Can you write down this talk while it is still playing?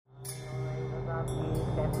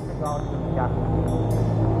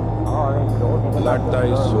Let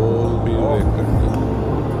thy soul be reckoned.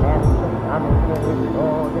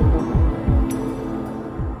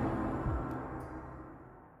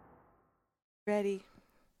 Ready.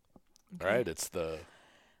 All right, it's the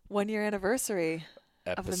 1 year anniversary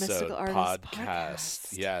of the episode Mystical Artist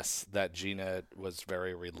podcast. Yes, that Gina was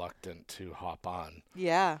very reluctant to hop on.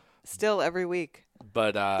 Yeah, still every week.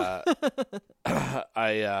 But I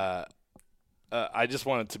just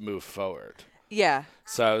wanted to move forward. Yeah.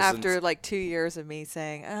 So I was after like 2 years of me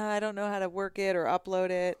saying, I don't know how to work it or upload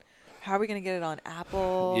it. How are we going to get it on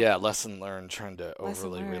Apple? Yeah, lesson learned, trying to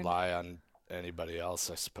overly rely on anybody else,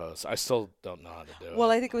 I suppose. I still don't know how to do it.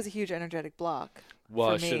 Well, I think it was a huge energetic block. Well,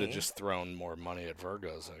 I should have just thrown more money at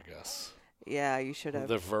Virgos, I guess. Yeah, you should have.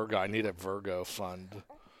 I need a Virgo fund.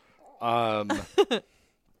 But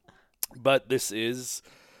this is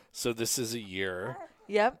a year.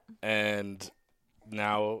 Yep. And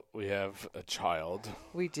now we have a child.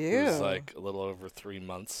 We do. Who's like a little over 3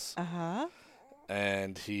 months. Uh-huh.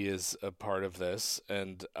 And he is a part of this.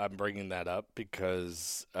 And I'm bringing that up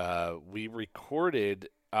because we recorded,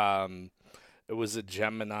 it was a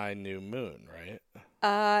Gemini new moon, right?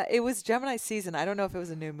 It was Gemini season. I don't know if it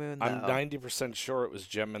was a new moon, though. I'm 90% sure it was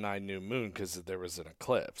Gemini new moon because there was an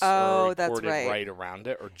eclipse. Oh, that's right. Right around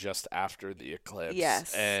it or just after the eclipse.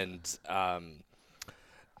 Yes. And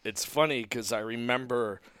it's funny because I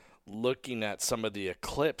remember looking at some of the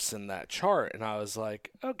eclipse in that chart, and I was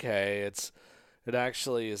like, okay, it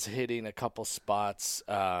actually is hitting a couple spots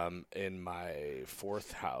in my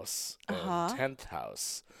 4th house and 10th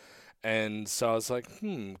house. And so I was like,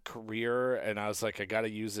 career. And I was like, I got to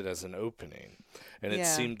use it as an opening. And it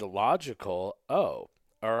seemed logical. Oh,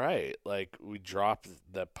 all right. Like, we dropped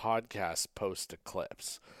the podcast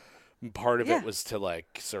post-eclipse. Part of it was to,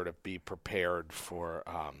 like, sort of be prepared for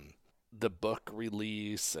the book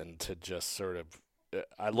release and to just sort of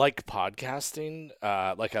I like podcasting.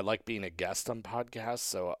 I like being a guest on podcasts.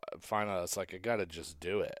 So finally, I was like, I got to just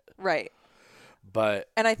do it. Right.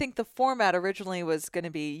 And I think the format originally was going to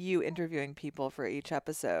be you interviewing people for each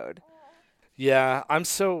episode. Yeah, I'm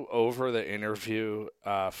so over the interview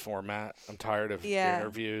format. I'm tired of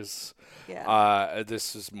interviews. Yeah.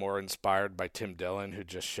 This is more inspired by Tim Dillon, who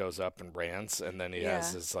just shows up and rants, and then he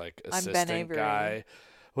has his like assistant guy.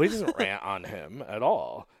 Well, he doesn't rant on him at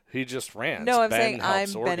all. He just rants. No, I'm Ben saying I'm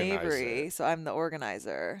Ben organize Avery, it. so I'm the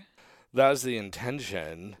organizer. That was the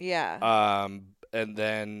intention. Yeah. And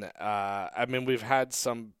then, I mean, I've had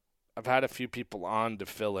a few people on to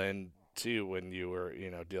fill in too when you were,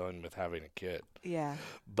 dealing with having a kid. Yeah.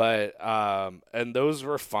 But, and those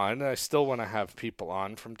were fun. I still want to have people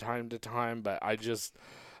on from time to time, but I just,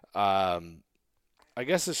 I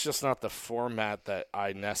guess it's just not the format that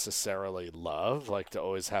I necessarily love, like to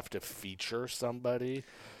always have to feature somebody,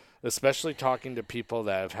 especially talking to people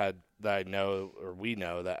that I know or we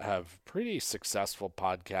know that have pretty successful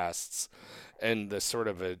podcasts and the sort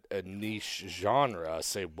of a niche genre,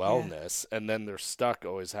 say wellness, and then they're stuck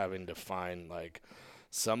always having to find like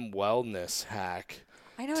some wellness hack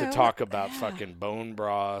to talk about fucking bone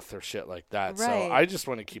broth or shit like that. Right. So I just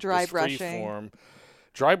want to keep this free form.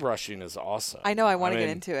 Dry brushing is awesome. I know. I want to get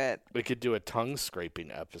into it. We could do a tongue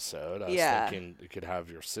scraping episode. I was thinking we could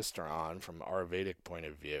have your sister on from Ayurvedic point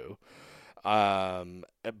of view.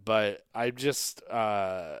 But I just,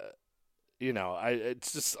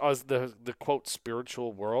 it's just as the quote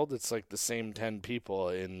spiritual world. It's like the same 10 people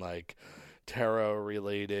in like tarot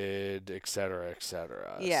related, et cetera, et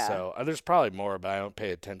cetera. Yeah. So there's probably more, but I don't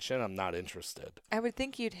pay attention. I'm not interested. I would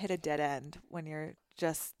think you'd hit a dead end when you're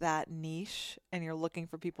just that niche and you're looking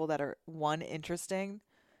for people that are interesting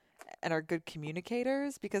and are good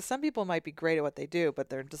communicators, because some people might be great at what they do, but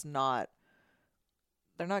they're just not.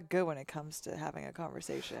 They're not good when it comes to having a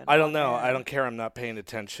conversation. I don't know. I don't care. I'm not paying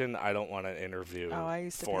attention. I don't want an interview I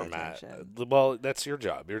used to format. pay attention. Well, that's your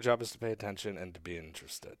job. Your job is to pay attention and to be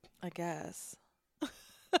interested. I guess.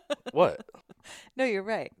 What? No, you're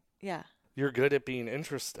right. Yeah. You're good at being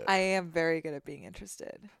interested. I am very good at being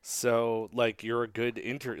interested. So, like, you're a good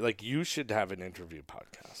like, you should have an interview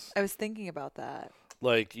podcast. I was thinking about that.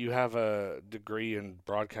 Like, you have a degree in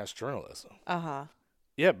broadcast journalism. Uh-huh.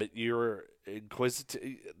 Yeah, but you're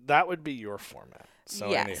inquisitive. That would be your format.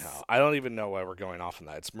 So anyhow, I don't even know why we're going off on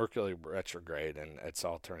that. It's Mercury retrograde, and it's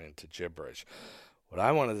all turning into gibberish. What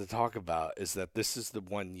I wanted to talk about is that this is the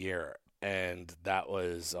 1 year, and that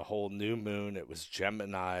was a whole new moon. It was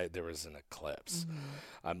Gemini. There was an eclipse.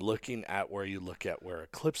 Mm-hmm. I'm looking at where you look at where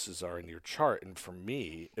eclipses are in your chart, and for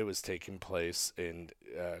me, it was taking place in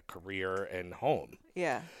career and home.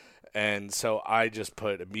 Yeah. And so I just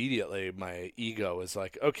put immediately, my ego was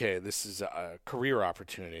like, okay, this is a career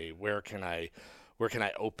opportunity. Where can I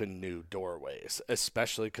open new doorways?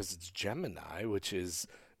 Especially because it's Gemini, which is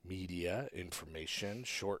media, information,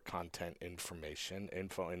 short content information,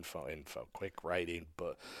 info, quick writing,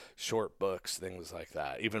 short books, things like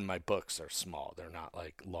that. Even my books are small; they're not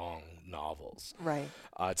like long novels. Right.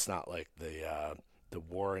 It's not like the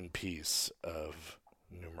War and Peace of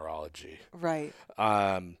numerology. Right.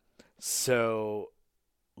 So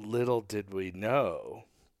little did we know,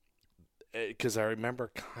 because I remember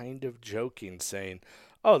kind of joking, saying,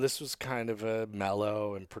 "Oh, this was kind of a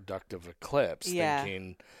mellow and productive eclipse," Yeah.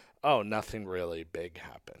 thinking, "Oh, nothing really big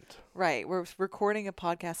happened." Right. We're recording a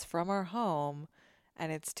podcast from our home,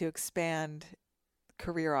 and it's to expand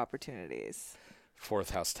career opportunities. Fourth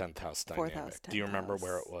house, 10th house Fourth dynamic. house, Do you 10th remember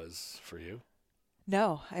where house. it was for you?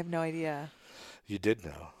 No, I have no idea. You did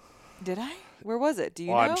know. Did I? Where was it? Do you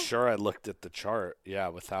Well, know? I'm sure I looked at the chart. Yeah,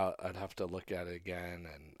 I'd have to look at it again,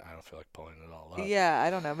 and I don't feel like pulling it all up. Yeah, I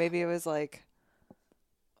don't know. Maybe it was like.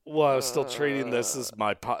 Well, I was still treating this as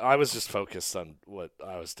I was just focused on what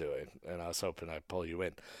I was doing, and I was hoping I'd pull you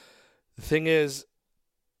in. The thing is,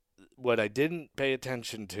 what I didn't pay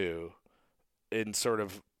attention to in sort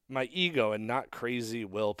of my ego and not crazy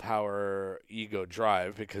willpower ego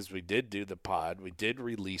drive, because we did do the pod, we did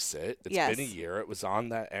release it. It's Yes. been a year. It was on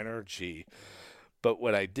that energy. But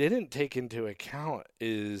what I didn't take into account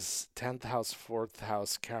is 10th house, 4th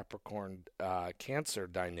house, Capricorn, Cancer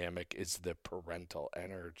dynamic is the parental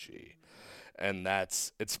energy. And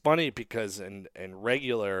it's funny because in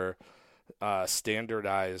regular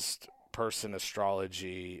standardized person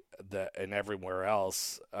astrology and everywhere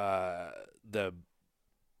else, the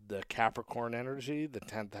Capricorn energy, the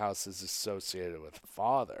 10th house, is associated with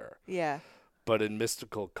father. Yeah. But in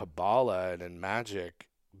mystical Kabbalah and in magic,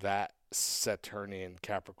 that Saturnian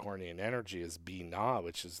Capricornian energy is Binah,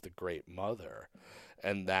 which is the great mother.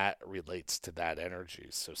 And that relates to that energy.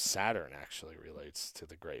 So Saturn actually relates to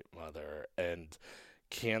the great mother. And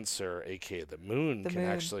Cancer, aka the moon, can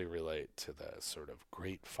actually relate to the sort of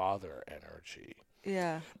great father energy.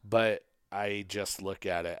 Yeah. But I just look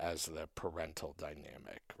at it as the parental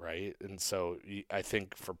dynamic, right? And so I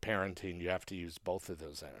think for parenting, you have to use both of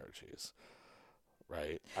those energies,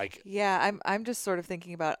 right? Yeah, I'm just sort of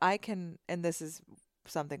thinking about and this is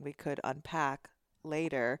something we could unpack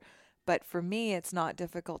later, but for me, it's not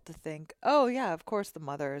difficult to think, oh yeah, of course the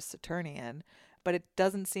mother is Saturnian, but it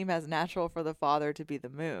doesn't seem as natural for the father to be the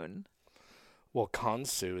moon. Well,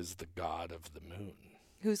 Khonsu is the god of the moon.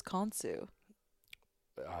 Who's Khonsu?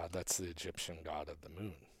 That's the Egyptian god of the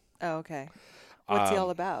moon. Oh, okay. What's he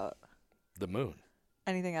all about? The moon.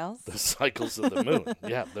 Anything else? The cycles of the moon.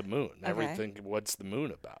 Yeah, the moon. Okay. Everything. What's the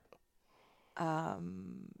moon about?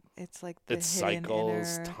 It's like the It's hidden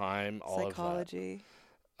cycles, inner time, all psychology.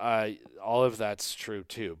 of that. All of that's true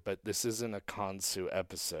too, but this isn't a Khonsu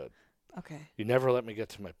episode. Okay. You never let me get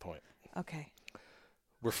to my point. Okay.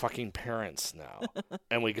 We're fucking parents now,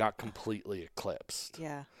 and we got completely eclipsed.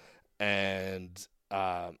 Yeah. And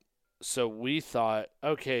so we thought,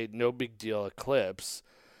 okay, no big deal, eclipse.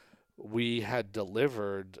 We had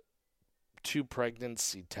delivered 2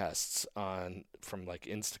 pregnancy tests from like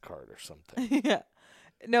Instacart or something. Yeah.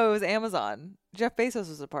 No, it was Amazon. Jeff Bezos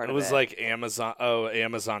was a part of it. It was like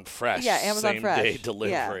Amazon Fresh. Yeah, Amazon same Fresh. day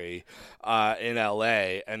delivery in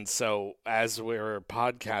LA. And so as we were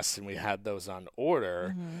podcasting, we had those on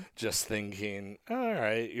order, just thinking, all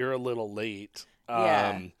right, you're a little late.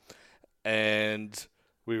 Yeah. And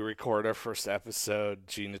we record our first episode.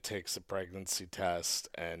 Gina takes a pregnancy test,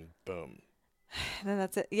 and boom. And then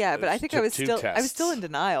that's it. Yeah, but I think I was two still tests. in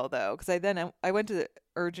denial though, because I went to the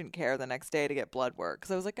urgent care the next day to get blood work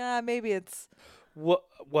because I was like, maybe it's.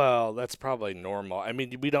 Well, that's probably normal. I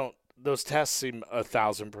mean, those tests seem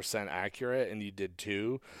 1,000% accurate, and you did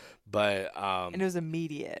too, but and it was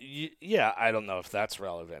immediate. Yeah, I don't know if that's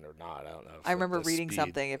relevant or not. I don't know. I remember reading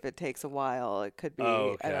something. If it takes a while, it could be.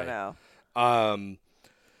 Oh, okay. I don't know.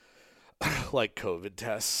 Like COVID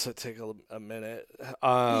tests that take a minute.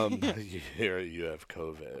 Here you have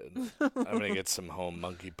COVID. I'm gonna get some home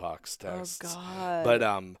monkeypox tests. Oh God. But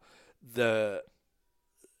I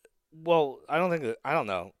don't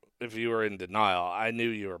know if you were in denial. I knew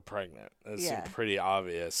you were pregnant. It seemed pretty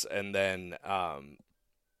obvious. And then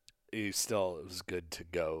it was good to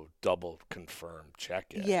go double confirm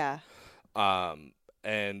check it. Yeah.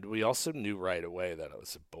 And we also knew right away that it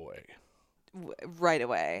was a boy. Right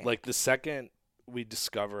away. Like the second we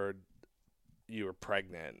discovered you were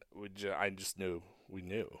pregnant, I just knew we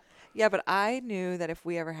knew. Yeah, but I knew that if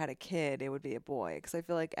we ever had a kid, it would be a boy because I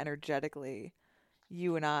feel like energetically,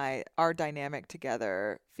 you and our dynamic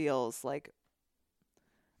together feels like,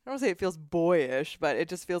 I don't want to say it feels boyish, but it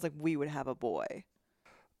just feels like we would have a boy.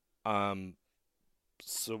 Um,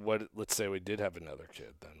 so what? Let's say we did have another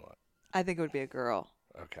kid. Then what? I think it would be a girl.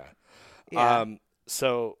 Okay. Yeah.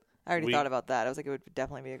 So I already we thought about that. I was like, it would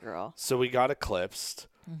definitely be a girl. so we got eclipsed,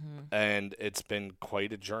 Mm-hmm. and it's been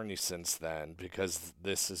quite a journey since then because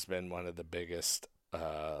this has been one of the biggest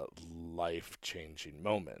life-changing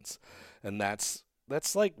moments, and that's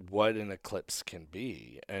like what an eclipse can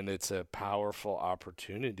be, and it's a powerful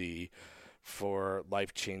opportunity for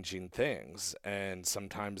life-changing things, and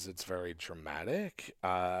sometimes it's very dramatic.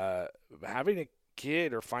 Having a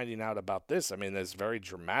kid or finding out about this, I mean, that's very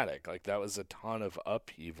dramatic. Like that was a ton of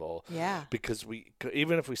upheaval Yeah. because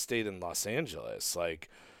even if we stayed in Los Angeles, like,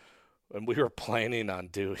 and we were planning on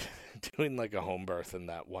doing like a home birth in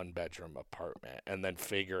that 1-bedroom apartment and then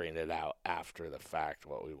figuring it out after the fact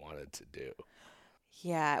what we wanted to do.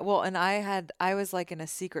 Yeah. Well, and I was like in a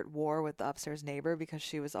secret war with the upstairs neighbor because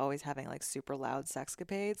she was always having like super loud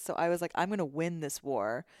sexcapades. So I was like, I'm going to win this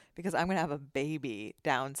war because I'm going to have a baby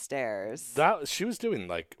downstairs. That she was doing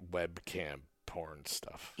like webcam porn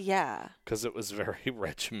stuff Yeah. because it was a very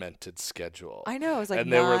regimented schedule. I know. It was like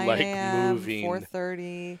And they were 9 like a.m., moving.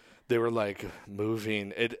 4:30. They were like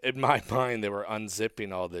moving. In my mind, they were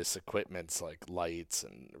unzipping all this equipment, like lights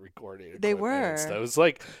and recording equipment. They And were. stuff. It was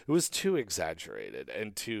like it was too exaggerated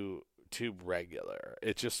and too regular.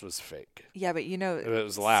 It just was fake. Yeah, but It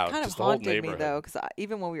was it loud. kind of Just the whole haunted me neighborhood. though, because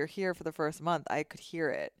even when we were here for the first month, I could hear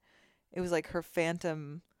it. It was like her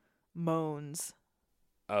phantom moans.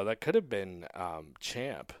 Oh, that could have been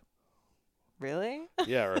Champ. Really?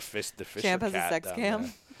 Yeah, or the Fisher Champ has a cat sex down cam?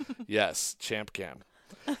 there. Yes, Champ Cam.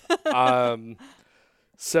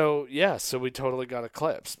 So we totally got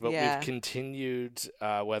eclipsed, but Yeah. we've continued,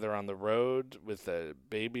 whether on the road with a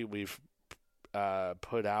baby, we've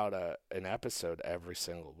put out an episode every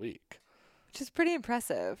single week. Which is pretty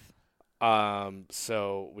impressive.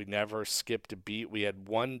 So we never skipped a beat. We had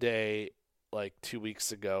one day, like 2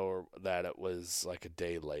 weeks ago, that it was like a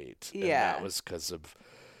day late. And Yeah. that was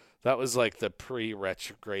that was like the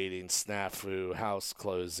pre-retrograding snafu, house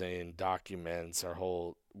closing, documents. Our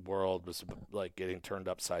whole world was like getting turned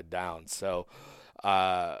upside down. So,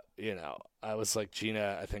 I was like,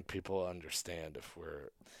 Gina, I think people understand if we're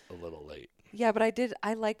a little late. Yeah, but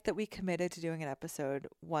I liked that we committed to doing an episode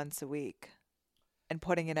once a week and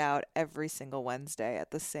putting it out every single Wednesday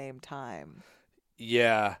at the same time.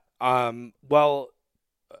 Yeah. Well,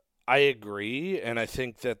 I agree, and I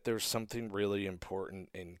think that there's something really important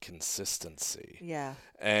in consistency. Yeah.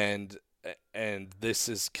 And this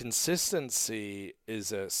is consistency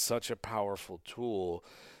is such a powerful tool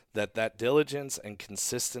that diligence and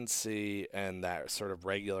consistency and that sort of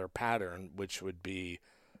regular pattern, which would be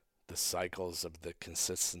the cycles of the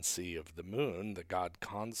consistency of the moon, the god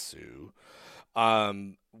Kansu,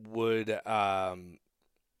 would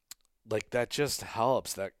like that just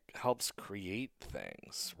helps. That helps create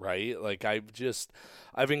things, right? Like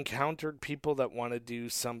I've encountered people that want to do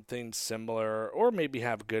something similar or maybe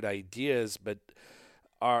have good ideas, but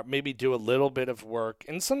maybe do a little bit of work.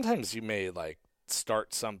 And sometimes you may like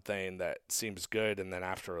start something that seems good, and then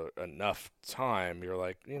after enough time, you're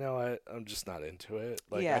like, you know what, I'm just not into it.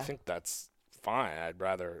 Like, Yeah. I think that's fine. I'd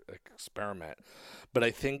rather experiment. But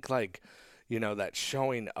I think like, that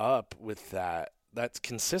showing up with that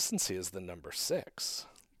consistency is the number 6.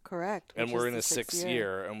 Correct. And which we're is in the a sixth 6th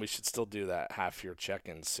year, and we should still do that half-year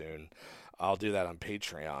check-in soon. I'll do that on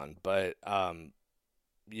Patreon. But,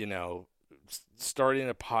 starting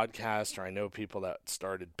a podcast, or I know people that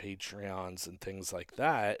started Patreons and things like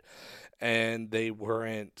that, and they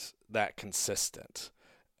weren't that consistent.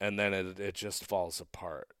 And then it just falls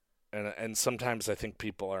apart. And sometimes I think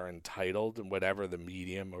people are entitled, in whatever the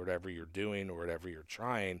medium or whatever you're doing or whatever you're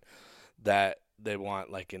trying, that they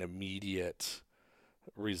want like an immediate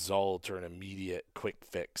result or an immediate quick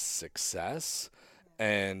fix success.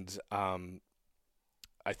 And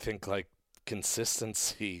I think like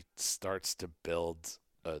consistency starts to build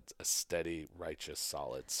a steady, righteous,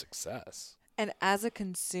 solid success. And as a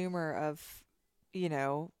consumer of,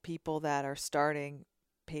 people that are starting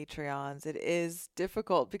Patreons, it is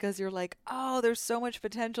difficult because you're like, oh, there's so much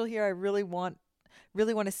potential here. I really want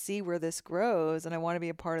to see where this grows, and I want to be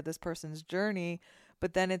a part of this person's journey.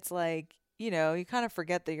 But then it's like, you kind of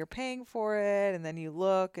forget that you're paying for it, and then you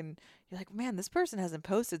look and you're like, man, this person hasn't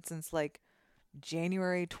posted since like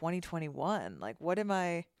January 2021. Like, what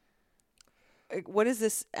is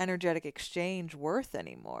this energetic exchange worth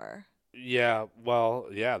anymore? Yeah, well,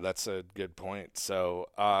 yeah, that's a good point. So,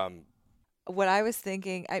 What I was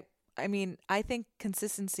thinking, I mean, I think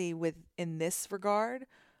consistency in this regard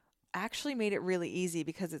actually made it really easy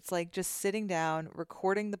because it's like just sitting down,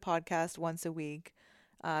 recording the podcast once a week,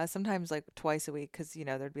 sometimes like twice a week because,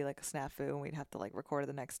 there'd be like a snafu and we'd have to like record it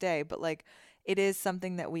the next day. But like it is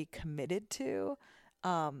something that we committed to.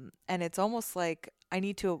 And it's almost like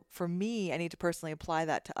for me, I need to personally apply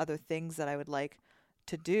that to other things that I would like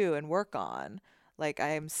to do and work on. Like I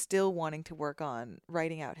am still wanting to work on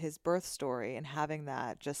writing out his birth story and having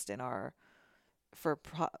that just for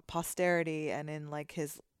posterity and in like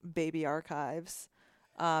his baby archives.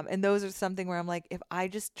 And those are something where I'm like, if I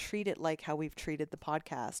just treat it like how we've treated the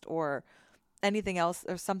podcast or anything else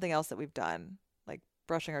or something else that we've done, like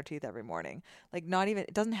brushing our teeth every morning, like not even,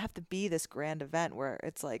 it doesn't have to be this grand event where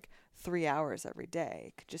it's like 3 hours every day.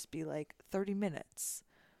 It could just be like 30 minutes.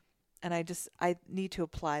 And I need to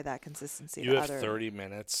apply that consistency You to have other. 30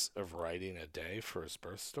 minutes of writing a day for his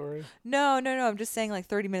birth story? No. I'm just saying like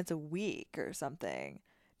 30 minutes a week or something.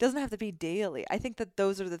 Doesn't have to be daily. I think that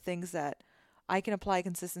those are the things that I can apply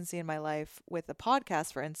consistency in my life with a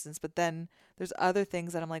podcast, for instance, but then there's other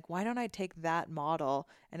things that I'm like, why don't I take that model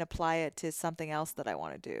and apply it to something else that I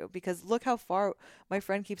want to do? Because look how far my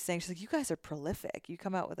friend keeps saying, she's like, you guys are prolific. You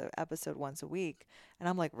come out with an episode once a week. And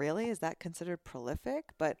I'm like, really? Is that considered prolific?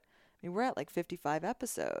 But I mean, we're at like 55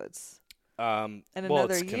 episodes. And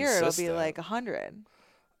another year, it'll be like 100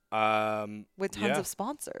 with tons of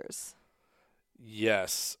sponsors.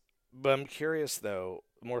 Yes. But I'm curious, though,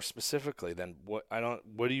 more specifically, then what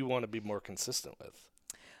do you want to be more consistent with?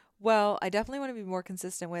 Well, I definitely want to be more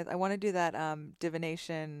consistent with. I want to do that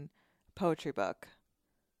divination poetry book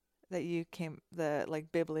that the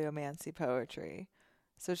like bibliomancy poetry.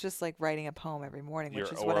 So it's just like writing a poem every morning,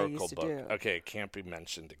 which is what I used to do. Okay, it can't be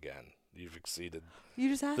mentioned again. You've exceeded You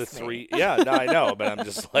just asked the me. three. Yeah, no, I know, but I'm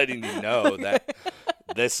just letting you know that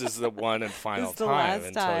this is the one and final time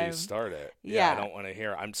until you start it. Yeah, I don't want to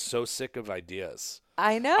hear. I'm so sick of ideas.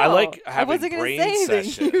 I know. I like having wasn't gonna brain say anything.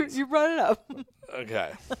 sessions. You brought it up.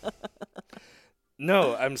 Okay.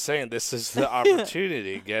 No, I'm saying this is the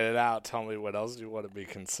opportunity. Get it out. Tell me what else you want to be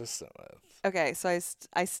consistent with. Okay, so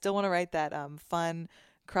I still want to write that fun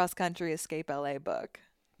cross country escape LA book,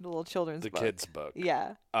 the little children's book. The kids book.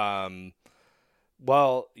 Yeah.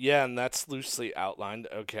 Well, yeah, and that's loosely outlined.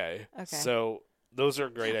 Okay. So those are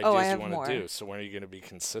great ideas you want to do. So when are you going to be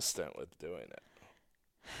consistent with doing it?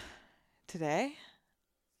 Today?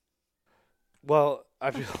 Well,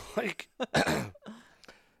 I feel like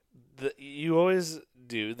you always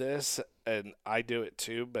do this, and I do it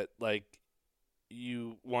too, but like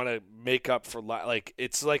you want to make up for like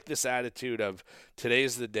it's like this attitude of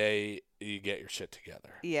today's the day you get your shit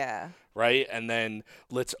together. Yeah. Right? And then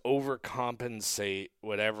let's overcompensate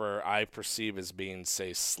whatever I perceive as being,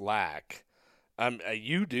 say, slack.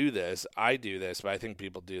 You do this, I do this, but I think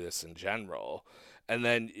people do this in general. And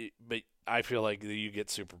then, but I feel like you get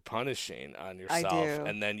super punishing on yourself. I do.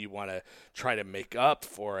 And then you want to try to make up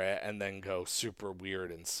for it and then go super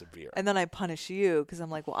weird and severe. And then I punish you because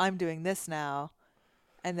I'm like, well, I'm doing this now.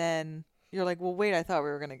 And then you're like, well, wait, I thought we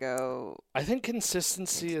were going to go. I think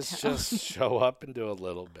consistency is just show up and do a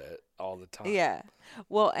little bit all the time. Yeah.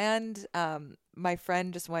 Well, and my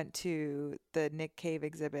friend just went to the Nick Cave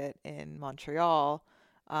exhibit in Montreal.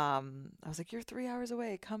 I was like, you're 3 hours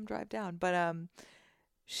away. Come drive down. But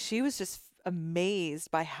she was just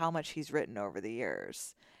amazed by how much he's written over the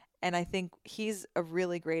years. And I think he's a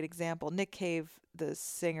really great example. Nick Cave, the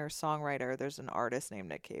singer-songwriter, there's an artist named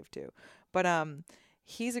Nick Cave too. But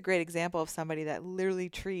he's a great example of somebody that literally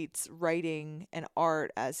treats writing and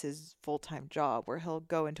art as his full-time job, where he'll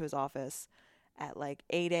go into his office at like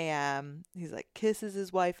 8 a.m. He's like kisses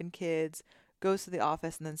his wife and kids, goes to the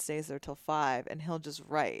office, and then stays there till 5, and he'll just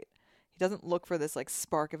write. He doesn't look for this like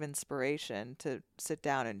spark of inspiration to sit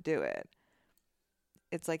down and do it.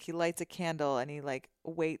 It's like he lights a candle and he like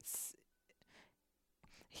waits.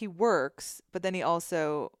 He works, but then he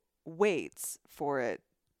also waits for it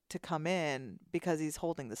to come in because he's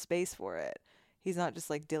holding the space for it. He's not just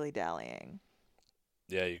like dilly-dallying.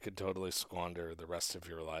 Yeah, you could totally squander the rest of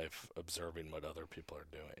your life observing what other people are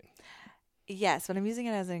doing. Yes, but I'm using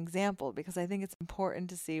it as an example because I think it's important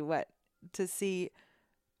to see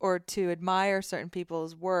or to admire certain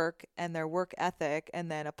people's work and their work ethic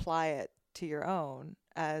and then apply it to your own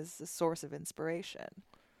as a source of inspiration.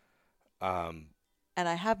 And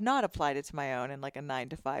I have not applied it to my own in like a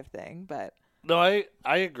 9-to-5 thing, but no,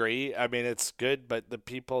 I agree. I mean, it's good, but the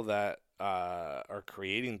people that are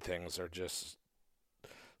creating things are just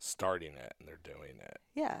starting it and they're doing it.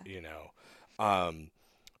 Yeah. You know.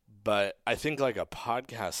 But I think like a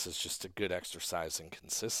podcast is just a good exercise in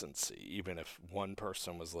consistency, even if one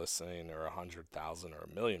person was listening or 100,000 or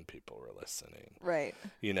 1,000,000 people were listening. Right.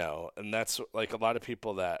 And that's like a lot of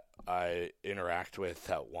people that I interact with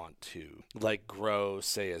that want to like grow,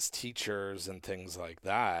 say, as teachers and things like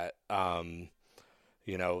that.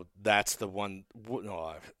 That's the one.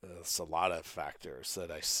 It's a lot of factors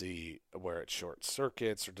that I see where it short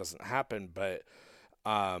circuits or doesn't happen, but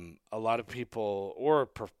a lot of people, or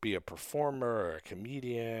be a performer or a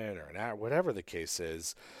comedian or an actor, whatever the case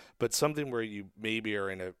is, but something where you maybe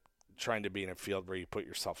are trying to be in a field where you put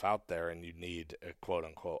yourself out there and you need a quote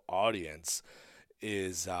unquote audience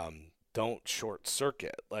is, don't short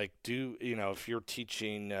circuit. Like if you're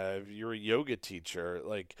teaching, if you're a yoga teacher,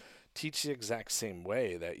 like teach the exact same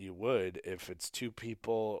way that you would if it's 2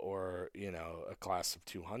 people or, a class of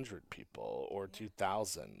 200 people or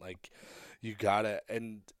 2,000. Like, you gotta,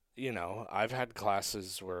 and I've had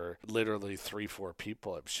classes where literally 3-4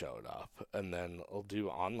 people have showed up, and then I'll do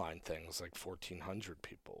online things like 1,400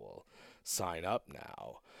 people will sign up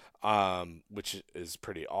now, which is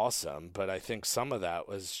pretty awesome. But I think some of that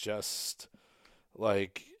was just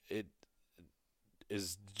like, it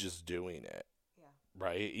is just doing it.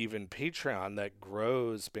 Right? Even Patreon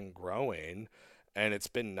been growing, and it's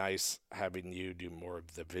been nice having you do more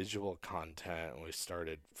of the visual content, and we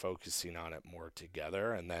started focusing on it more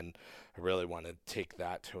together. And then I really want to take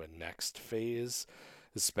that to a next phase,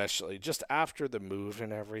 especially just after the move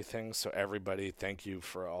and everything. So everybody, thank you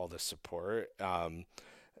for all the support.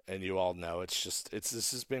 And you all know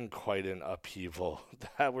this has been quite an upheaval.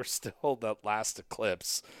 That we're still the last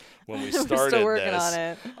eclipse when we started. We're still working on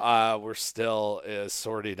it. We're still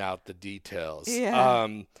sorting out the details.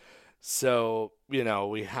 Yeah. So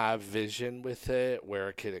we have vision with it where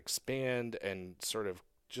it could expand and sort of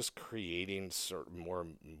just creating sort of more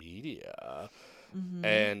media. Mm-hmm.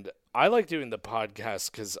 And I like doing the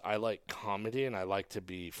podcast because I like comedy and I like to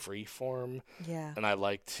be free form. Yeah. And I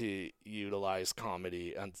like to utilize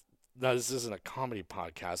comedy. And now, this isn't a comedy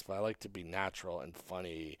podcast, but I like to be natural and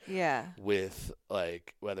funny. Yeah. With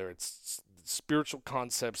like whether it's spiritual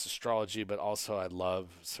concepts, astrology, but also I love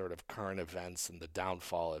sort of current events and the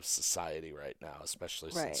downfall of society right now,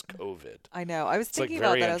 especially since COVID. I know. I was It's like thinking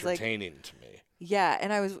very about that. I was like, entertaining to me. yeah,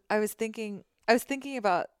 and I was thinking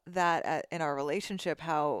about that in our relationship,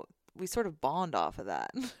 how we sort of bond off of that,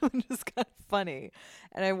 which is kind of funny.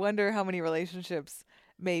 And I wonder how many relationships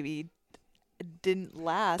maybe didn't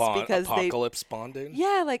last because apocalypse bonding.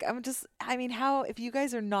 Yeah, like how if you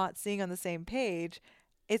guys are not seeing on the same page,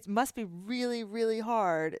 it must be really, really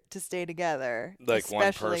hard to stay together. Like one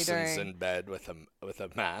especially person's in bed with a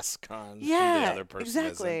mask on, yeah, and the other person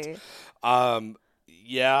exactly. isn't.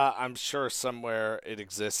 Yeah, I'm sure somewhere it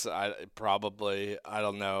exists. I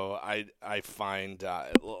don't know. I find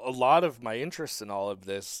a lot of my interest in all of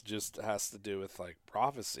this just has to do with like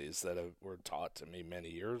prophecies that were taught to me many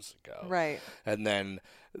years ago. Right. And then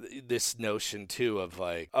this notion too of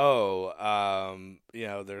like,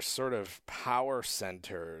 there's sort of power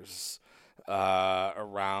centers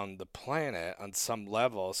around the planet on some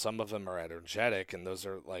level. Some of them are energetic, and those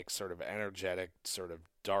are like sort of energetic, sort of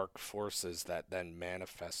dark forces that then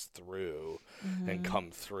manifest through and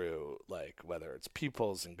come through, like whether it's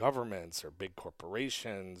peoples and governments or big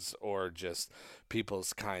corporations or just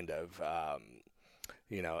people's kind of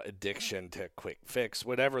addiction to quick fix,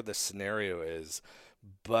 whatever the scenario is.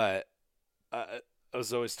 But I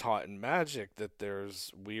was always taught in magic that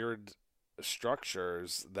there's weird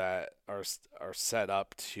structures that are set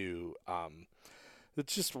up to that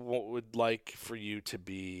just would like for you to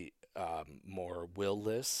be more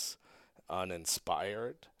willless,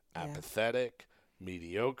 uninspired, apathetic,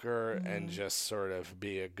 mediocre, and just sort of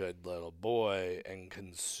be a good little boy and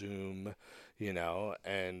consume,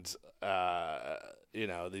 and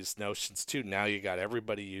these notions too. Now you got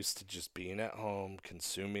everybody used to just being at home,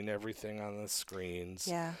 consuming everything on the screens.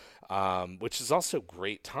 Yeah. Which is also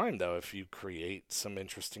great time though if you create some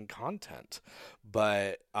interesting content.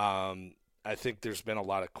 But I think there's been a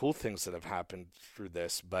lot of cool things that have happened through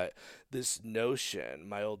this, but this notion,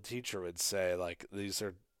 my old teacher would say, like, this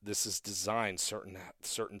is designed,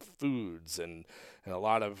 certain foods and a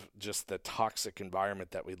lot of just the toxic environment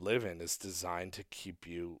that we live in is designed to keep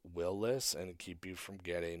you willless and keep you from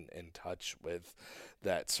getting in touch with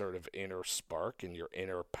that sort of inner spark and your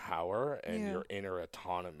inner power and your inner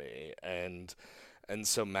autonomy. And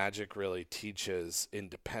so magic really teaches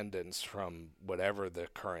independence from whatever the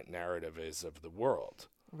current narrative is of the world.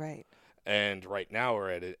 Right. And right now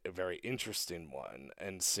we're at a very interesting one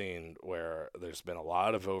and seeing where there's been a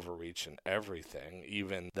lot of overreach and everything,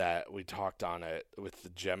 even that we talked on it with the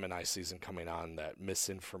Gemini season coming on, that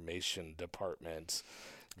misinformation department,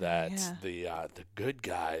 that the good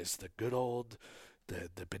guys, the good old,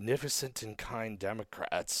 the beneficent and kind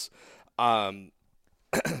Democrats, I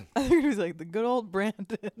think it was like the good old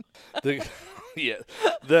Brandon. the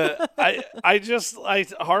I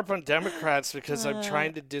harp on Democrats because I'm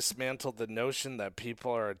trying to dismantle the notion that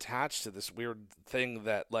people are attached to this weird thing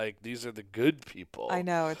that like these are the good people. I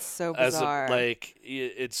know, it's so bizarre.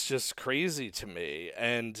 It's just crazy to me,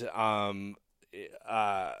 and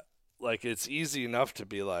like it's easy enough to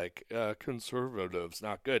be like conservatives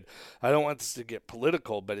not good. I don't want this to get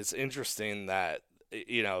political, but it's interesting that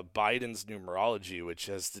Biden's numerology, which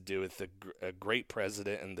has to do with the great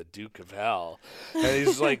president and the Duke of Hell, and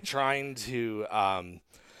he's like trying to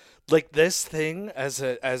like this thing was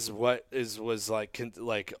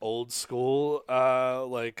like old school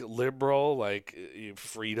like liberal, like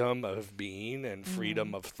freedom of being and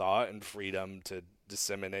freedom of thought and freedom to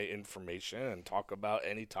disseminate information and talk about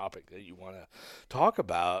any topic that you want to talk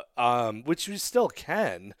about, which you still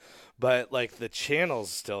can, but like the channels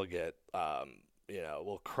still get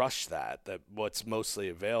will crush that what's mostly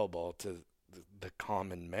available to the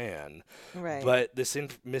common man. Right. But this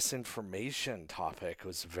misinformation topic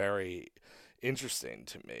was very interesting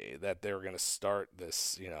to me, that they were going to start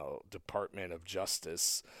this, Department of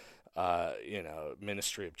Justice,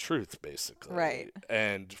 Ministry of Truth, basically. Right.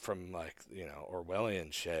 And from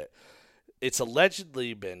Orwellian shit, it's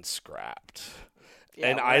allegedly been scrapped. Yeah,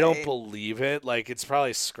 and right. I don't believe it. Like, it's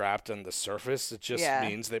probably scrapped on the surface. It just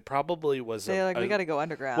means they probably was we got to go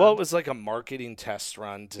underground. Well, it was like a marketing test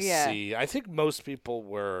run to Yeah. see. I think most people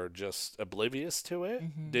were just oblivious to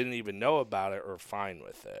it, didn't even know about it, or fine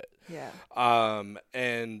with it. Yeah.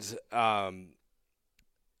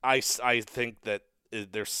 I think that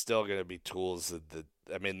there's still going to be tools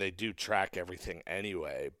they do track everything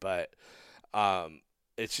anyway, but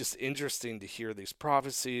it's just interesting to hear these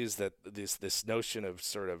prophecies, that this notion of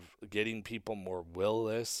sort of getting people more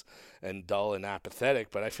willless and dull and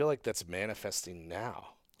apathetic, but I feel like that's manifesting now.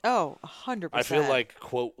 Oh, 100%. I feel like,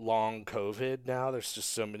 quote, long COVID now. There's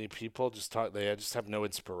just so many people they just have no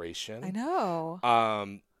inspiration. I know.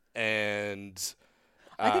 And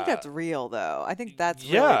I think that's real, though. I think that's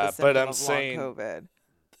really yeah, the symptom but I'm of saying long COVID.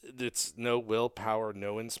 it's no willpower,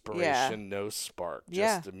 no inspiration, no spark.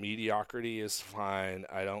 Just the mediocrity is fine.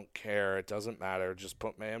 I don't care. It doesn't matter. Just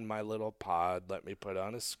put me in my little pod. Let me put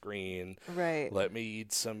on a screen. Right. Let me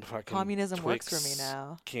eat some fucking Communism Twix works for me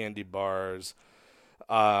now. Candy bars.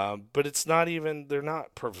 But it's not even, they're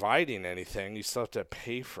not providing anything. You still have to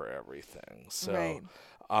pay for everything. So, right.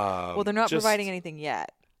 Well, they're not providing anything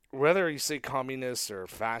yet. Whether you say communist or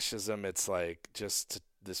fascism, it's like just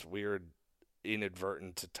this weird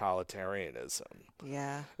inadvertent totalitarianism.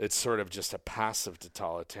 Yeah. It's sort of just a passive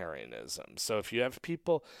totalitarianism. So if you have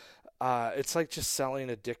people, it's like just selling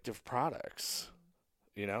addictive products.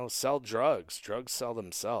 Sell drugs. Drugs sell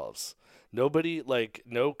themselves. Nobody,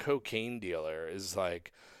 no cocaine dealer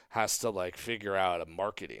has to figure out a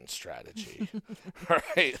marketing strategy.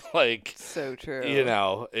 Right? So true.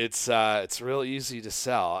 It's real easy to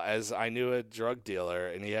sell. As I knew a drug dealer,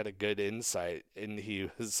 and he had a good insight, and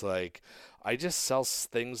he was like, I just sell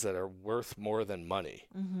things that are worth more than money.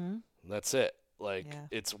 Mm-hmm. That's it.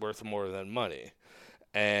 It's worth more than money.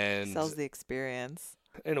 And sells the experience.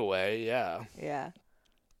 In a way, yeah. Yeah.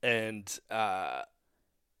 And I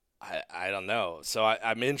don't know. So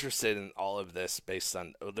I'm interested in all of this based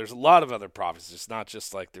on, there's a lot of other prophecies. It's not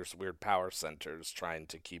just there's weird power centers trying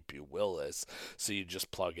to keep you willless, so you just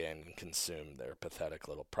plug in and consume their pathetic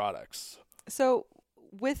little products. So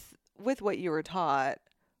with what you were taught,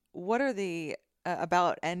 what are the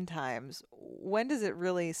about end times? When does it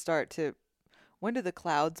really when do the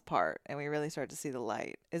clouds part and we really start to see the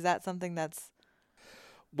light? Is that something that's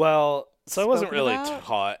so I wasn't really about?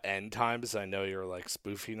 taught end times. I know you're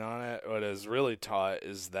spoofing on it. What is really taught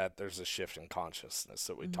is that there's a shift in consciousness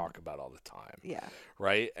that we talk about all the time. Yeah.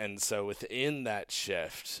 Right? And so within that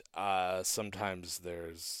shift, sometimes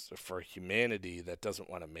there's, for humanity that doesn't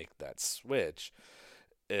want to make that switch,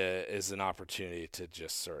 is an opportunity to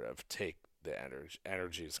just sort of take the energy.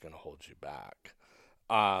 Energy is going to hold you back.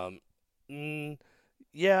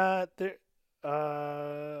 Yeah, there.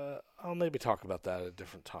 I'll maybe talk about that at a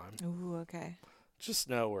different time. Ooh, okay. Just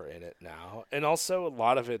know we're in it now. And also, a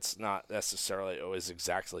lot of it's not necessarily always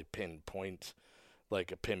exactly pinpoint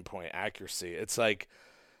accuracy. It's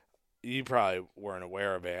you probably weren't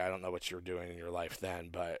aware of it. I don't know what you were doing in your life then,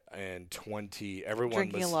 but in everyone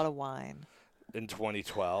drinking was a lot of wine. in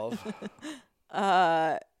 2012.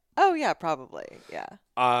 Oh yeah, probably.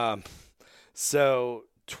 Yeah. So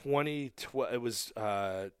 2012, it was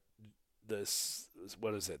this,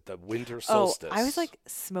 what is it? The winter solstice. Oh, I was like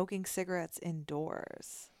smoking cigarettes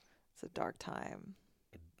indoors. It's a dark time.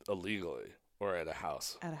 Illegally or at a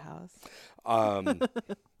house. At a house.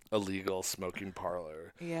 Illegal smoking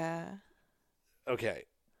parlor. Yeah. Okay.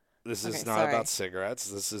 This is Okay, not sorry. about cigarettes.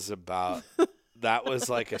 This is about that was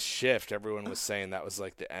like a shift. Everyone was saying that was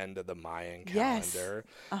like the end of the Mayan Yes. calendar.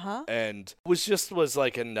 Uh-huh. And was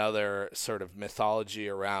like another sort of mythology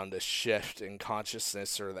around a shift in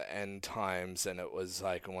consciousness or the end times. And it was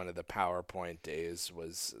like one of the PowerPoint days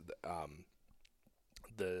was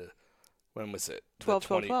the when was it?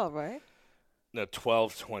 12, right? No,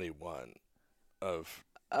 12/21 of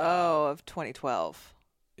Of 2012.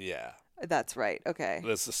 yeah. That's right. Okay.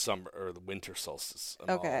 That's the summer or the winter solstice.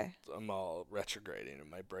 I'm all retrograding in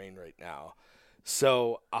my brain right now.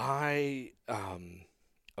 So I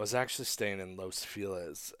was actually staying in Los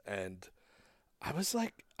Feliz, and I was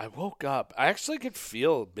like, I woke up. I actually could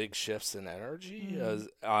feel big shifts in energy.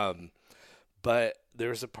 But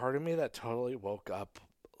there's a part of me that totally woke up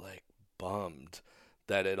like bummed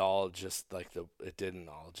that it all just like it didn't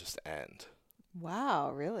all just end.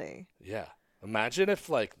 Wow, really? Yeah. Imagine if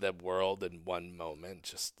like the world in one moment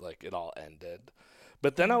just like it all ended.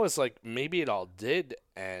 But then I was like, maybe it all did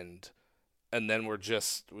end, and then we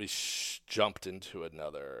jumped into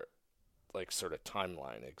another like sort of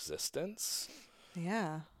timeline existence.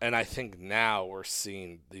 Yeah. And I think now we're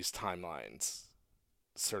seeing these timelines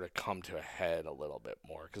sort of come to a head a little bit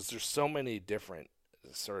more because there's so many different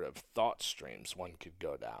sort of thought streams one could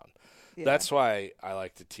go down. Yeah. That's why I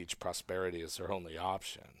like to teach prosperity as their only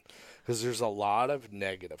option. Because there's a lot of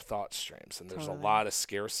negative thought streams, and there's a lot of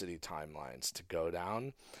scarcity timelines to go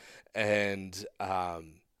down. And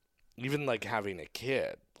even like having a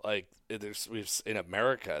kid, like in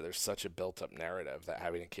America, there's such a built-up narrative that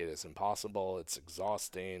having a kid is impossible. It's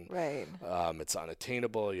exhausting. Right. It's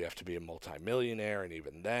unattainable. You have to be a multimillionaire, and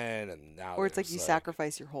even then, and now. Or it's like you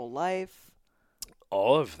sacrifice your whole life.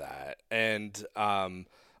 All of that, and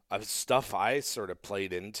stuff I sort of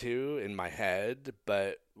played into in my head,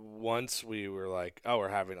 but once we were like, oh, we're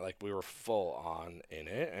having like we were full on in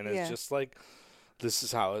it, and it's just like this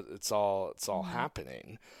is how it's all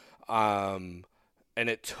happening. And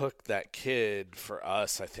it took that kid for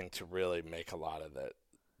us, I think, to really make a lot of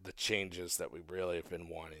the changes that we really have been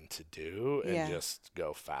wanting to do and just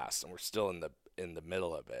go fast. And we're still in the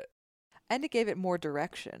middle of it. And it gave it more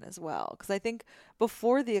direction as well. Because I think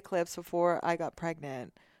before the eclipse, before I got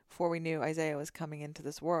pregnant, before we knew Isaiah was coming into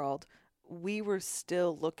this world, we were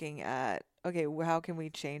still looking at, okay, how can we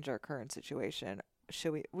change our current situation?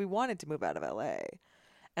 We wanted to move out of LA.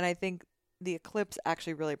 And I think the eclipse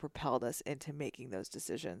actually really propelled us into making those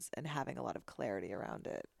decisions and having a lot of clarity around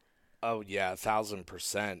it. Oh, yeah,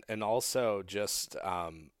 1,000%. And also just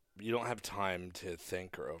you don't have time to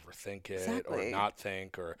think or overthink it or not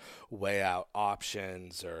think or weigh out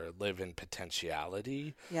options or live in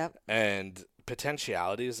potentiality. Yep. And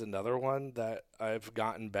potentiality is another one that I've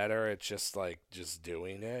gotten better at just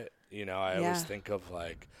doing it. You know, I always think of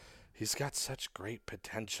like, he's got such great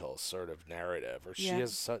potential sort of narrative, or she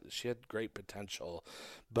had great potential,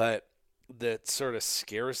 but that sort of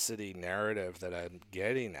scarcity narrative that I'm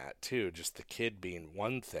getting at too, just the kid being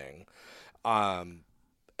one thing,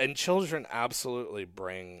 and children absolutely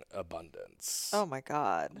bring abundance. Oh my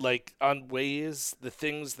God. Like on ways, the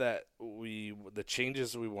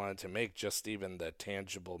changes we wanted to make, just even the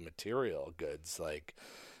tangible material goods, like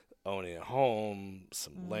owning a home,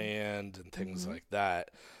 some land and things like that.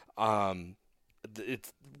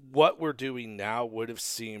 It's what we're doing now would have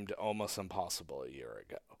seemed almost impossible a year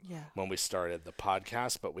ago when we started the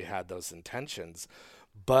podcast, but we had those intentions.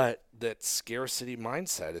 But that scarcity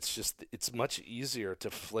mindset, it's much easier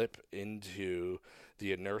to flip into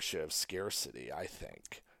the inertia of scarcity, I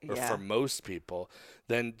think, or for most people,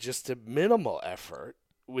 than just a minimal effort,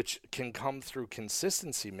 which can come through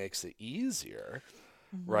consistency, makes it easier.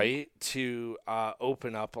 Right, to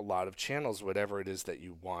open up a lot of channels, whatever it is that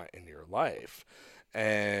you want in your life,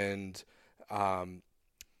 and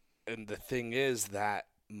the thing is that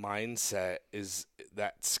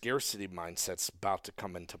scarcity mindset's about to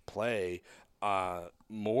come into play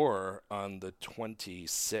more on the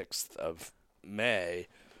 26th of May,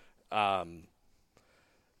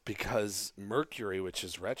 because Mercury, which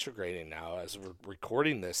is retrograding now as we're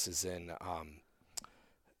recording this, is in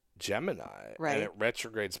Gemini, and it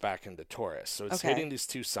retrogrades back into Taurus. So it's hitting these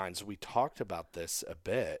two signs. We talked about this a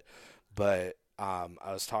bit, but I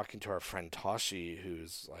was talking to our friend Tashi,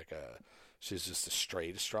 who's like a She's just a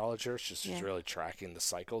straight astrologer. She's Yeah. really tracking the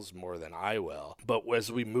cycles more than I will. But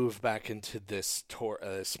as we move back into this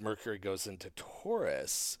this Mercury goes into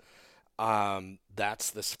Taurus, that's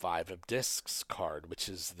this Five of Discs card, which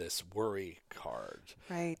is this worry card.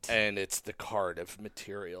 Right. And it's the card of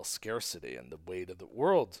material scarcity and the weight of the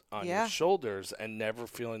world on your shoulders and never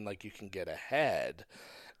feeling like you can get ahead.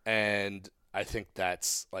 And I think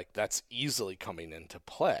that's easily coming into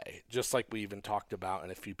play. Just like we even talked about,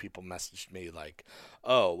 and a few people messaged me like,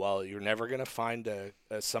 oh, well, you're never going to find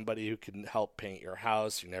somebody who can help paint your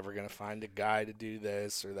house. You're never going to find a guy to do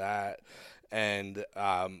this or that. And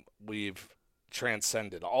we've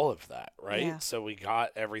transcended all of that, right? Yeah. So we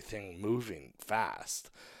got everything moving fast.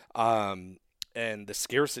 And the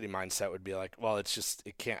scarcity mindset would be like, well, it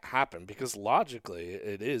can't happen, because logically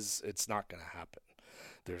it's not going to happen.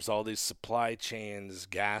 There's all these supply chains,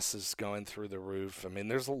 gas is going through the roof. I mean,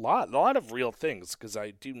 there's a lot of real things, because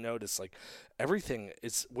I do notice like everything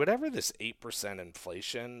is whatever this 8%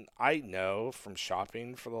 inflation. I know from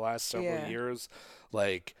shopping for the last several years,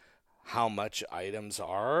 like how much items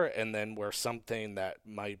are, and then where something that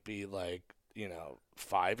might be like,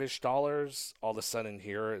 $5-ish, all of a sudden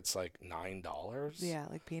here it's like $9. Yeah,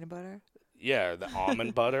 like peanut butter. Yeah, the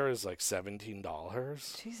almond butter is like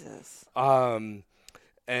 $17. Jesus.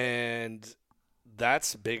 And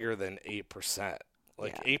that's bigger than 8%.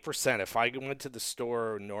 Like 8%, if I went to the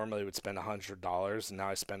store, normally would spend $100, and now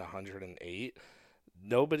I spend $108.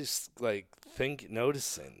 Nobody's like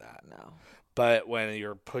noticing that. No. But when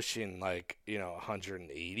you're pushing like,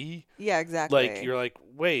 180. Yeah, exactly. Like you're like,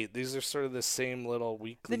 wait, these are sort of the same little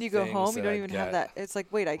weekly Then you go home, you don't even have that. It's like,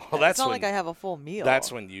 wait, it's not like I have a full meal.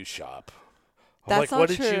 That's when you shop. I'm That's like, not what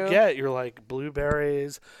true. did you get? You're like,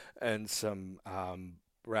 blueberries and some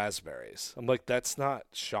raspberries. I'm like, that's not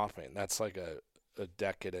shopping. That's like a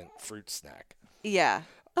decadent fruit snack. Yeah.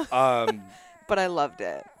 But I loved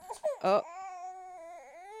it. Oh.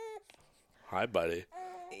 Hi, buddy.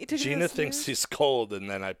 Did Gina thinks he's cold, and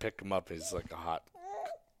then I pick him up. He's like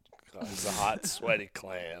he's a hot, sweaty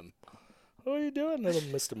clam. What are you doing, little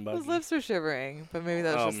Mr. Muggy? His lips are shivering, but maybe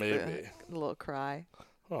that was just a little cry.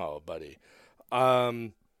 Oh, buddy. But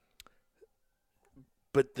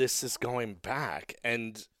this is going back,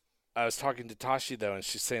 and I was talking to Tashi, though, and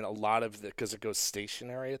she's saying a lot of because it goes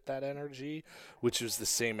stationary at that energy, which was the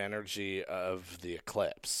same energy of the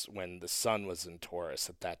eclipse when the sun was in Taurus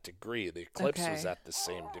at that degree. The eclipse was at the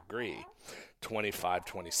same degree, 25,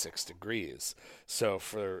 26 degrees. So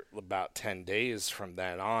for about 10 days from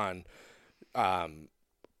then on, a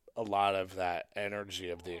lot of that energy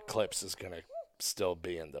of the eclipse is going to still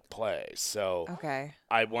be in the play. So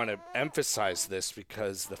I want to emphasize this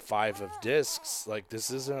because the Five of Discs, like, this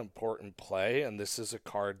is an important play, and this is a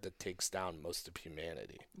card that takes down most of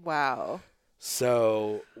humanity. Wow.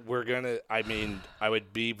 So I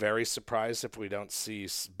would be very surprised if we don't see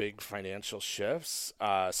big financial shifts,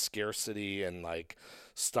 scarcity in like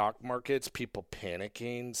stock markets, people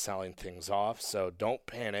panicking, selling things off. So don't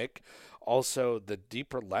panic. Also, the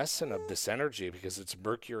deeper lesson of this energy, because it's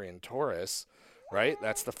Mercury in Taurus, right?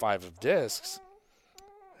 That's the Five of Discs.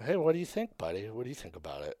 Hey, what do you think, buddy? What do you think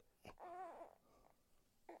about it?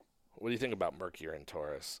 What do you think about Mercury in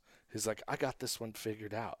Taurus? He's like, I got this one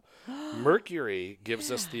figured out. Mercury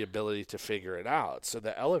gives us the ability to figure it out. So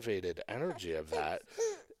the elevated energy of that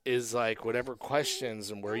is like whatever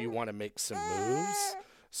questions and where you want to make some moves,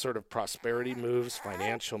 sort of prosperity moves,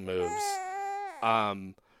 financial moves.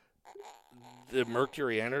 The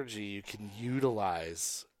Mercury energy you can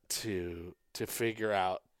utilize to figure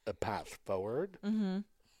out a path forward. Mm-hmm.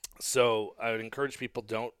 So I would encourage people,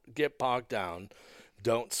 don't get bogged down.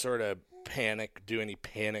 Don't sort of do any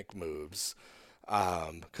panic moves.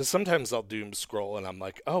 Because sometimes I'll doom scroll and I'm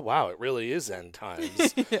like, oh, wow, it really is end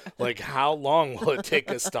times. Like, how long will it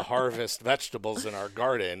take us to harvest vegetables in our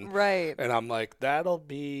garden? Right. And I'm like, that'll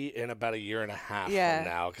be in about a year and a half from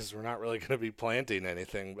now, because we're not really going to be planting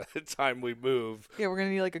anything by the time we move. Yeah, we're going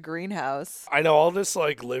to need like a greenhouse. I know all this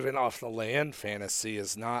like living off the land fantasy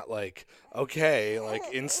is not like, okay, like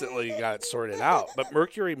instantly you got it sorted out. But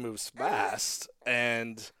Mercury moves fast.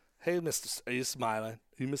 And hey, are you smiling?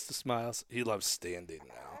 He Mr. Smiles. He loves standing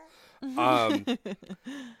now.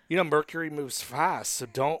 Mercury moves fast, so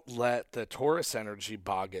don't let the Taurus energy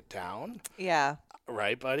bog it down. Yeah.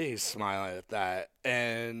 Right, buddy? He's smiling at that.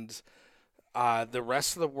 And the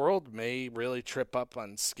rest of the world may really trip up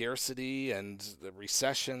on scarcity and the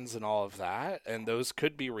recessions and all of that. And those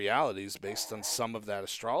could be realities based on some of that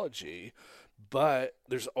astrology. But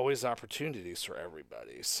there's always opportunities for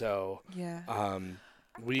everybody. So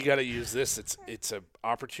we got to use this. It's an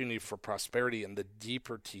opportunity for prosperity, and the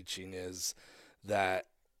deeper teaching is that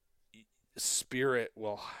spirit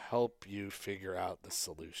will help you figure out the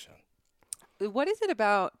solution. What is it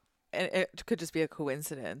about, and it could just be a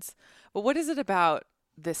coincidence, but what is it about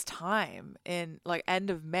this time in like end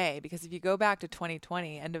of May? Because if you go back to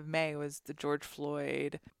 2020, end of May was the George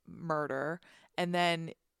Floyd murder. And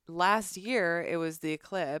then last year it was the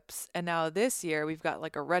eclipse. And now this year we've got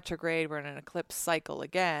like a retrograde. We're in an eclipse cycle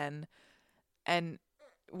again. And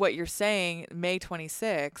what you're saying, May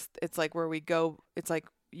 26th, it's like where we go, it's like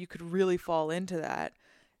you could really fall into that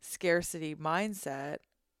scarcity mindset.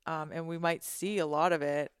 And we might see a lot of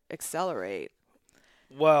it accelerate.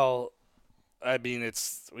 Well, I mean,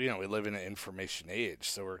 it's, we live in an information age,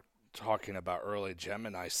 so we're talking about early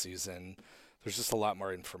Gemini season. There's just a lot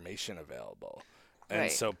more information available. And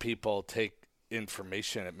Right. so people take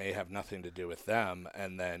information, it may have nothing to do with them,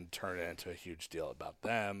 and then turn it into a huge deal about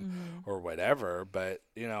them or whatever. But,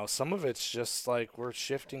 some of it's just like we're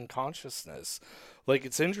shifting consciousness. Like,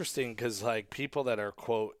 it's interesting because, like, people that are,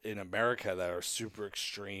 quote, in America that are super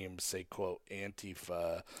extreme, say, quote,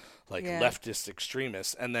 Antifa, like leftist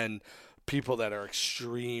extremists, and then people that are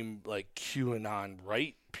extreme, like QAnon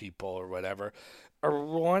right people or whatever, are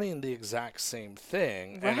wanting the exact same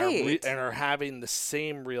thing Right. and are having the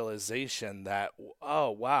same realization that,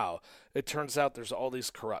 oh, wow, it turns out there's all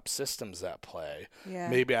these corrupt systems at play. Yeah.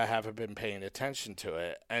 Maybe I haven't been paying attention to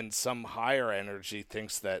it. And some higher energy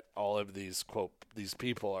thinks that all of these, quote, these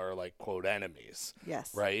people are like, quote, enemies.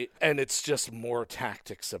 Yes. Right? And it's just more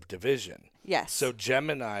tactics of division. Yes. So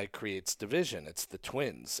Gemini creates division. It's the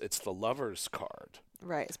twins. It's the lover's card.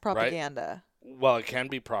 Right. It's propaganda. Well, it can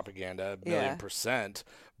be propaganda, a million Yeah. %,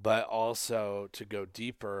 but also to go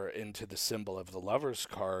deeper into the symbol of the lover's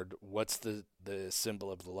card, what's the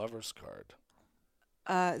symbol of the lover's card?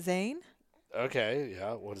 Zane? Okay,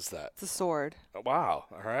 yeah, what is that? It's a sword. Oh, wow,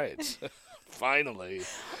 all right. Finally.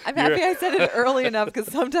 I'm happy I said it early enough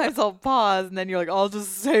because sometimes I'll pause and then you're like, I'll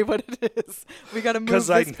just say what it is. We got to move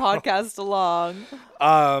 'Cause I this know. podcast along.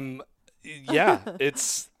 Yeah,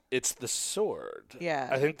 it's the sword. Yeah.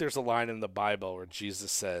 I think there's a line in the Bible where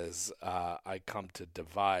Jesus says, I come to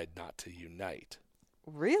divide, not to unite.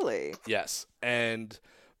 Really? Yes.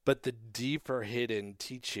 But the deeper hidden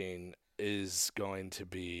teaching is going to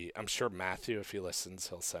be, I'm sure Matthew, if he listens,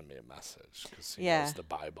 he'll send me a message because he knows the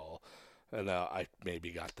Bible. And I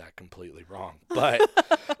maybe got that completely wrong. But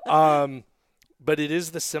but it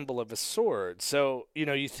is the symbol of a sword. So,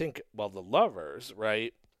 you think, well, the lovers,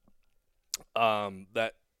 right?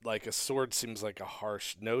 That like a sword seems like a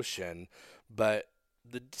harsh notion, but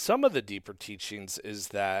some of the deeper teachings is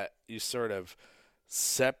that you sort of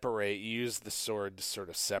use the sword to sort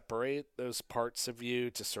of separate those parts of you,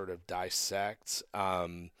 to sort of dissect.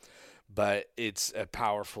 But it's a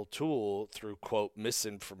powerful tool through, quote,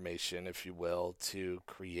 misinformation, if you will, to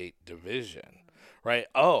create division. Right?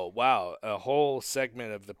 Oh, wow. A whole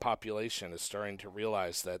segment of the population is starting to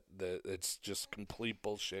realize that it's just complete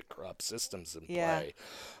bullshit, corrupt systems in play.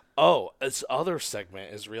 Oh, this other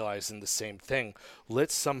segment is realizing the same thing.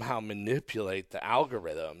 Let's somehow manipulate the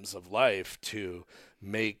algorithms of life to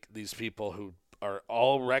make these people who are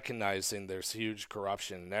all recognizing there's huge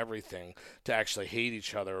corruption and everything to actually hate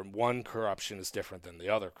each other. And one corruption is different than the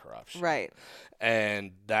other corruption. Right.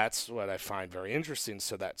 And that's what I find very interesting.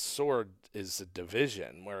 So that sword is a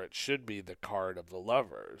division where it should be the card of the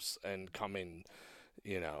lovers and coming,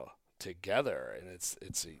 together. And it's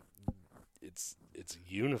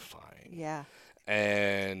unifying. Yeah.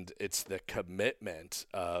 And it's the commitment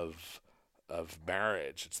of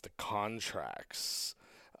marriage. It's the contracts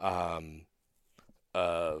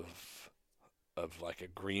of like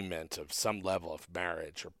agreement of some level of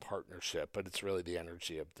marriage or partnership, but it's really the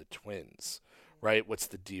energy of the twins, right? What's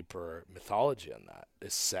the deeper mythology on that?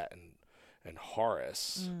 Is Set and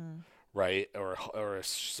Horus, right? Or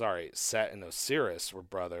Set and Osiris were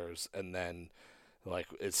brothers, and then like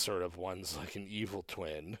it's sort of one's like an evil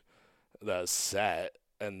twin, the Set,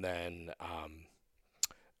 and then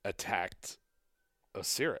attacked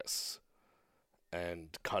Osiris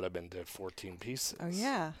and cut him into 14 pieces. Oh,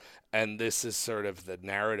 yeah. And this is sort of the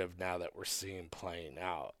narrative now that we're seeing playing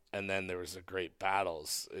out. And then there was a great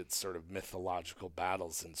battles. It's sort of mythological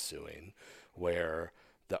battles ensuing where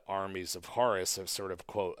the armies of Horus have sort of,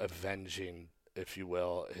 quote, avenging, if you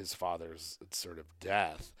will, his father's sort of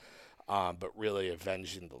death, but really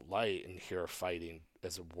avenging the light, and here fighting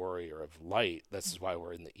as a warrior of light. This is why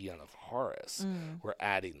we're in the Eon of Horus. We're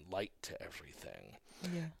adding light to everything.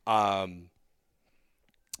 Yeah.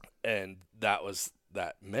 And that was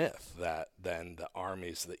myth that then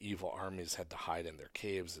the evil armies had to hide in their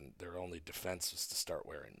caves, and their only defense was to start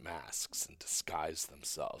wearing masks and disguise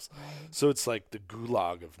themselves. Right. So it's like the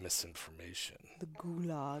gulag of misinformation. The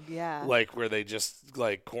gulag, yeah. Like where they just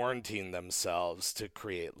like quarantine themselves to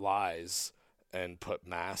create lies and put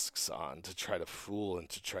masks on to try to fool and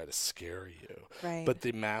to try to scare you. Right. But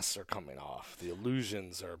the masks are coming off. The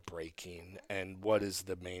illusions are breaking. And what is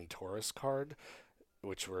the main Taurus card,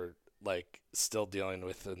 which we're like still dealing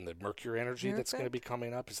with in the Mercury energy that's going to be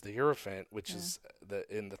coming up, is the Hierophant, which is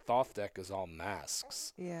in the Thoth deck is all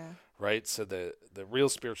masks. Yeah. Right? So the real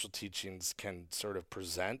spiritual teachings can sort of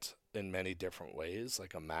present in many different ways,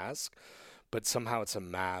 like a mask, but somehow it's a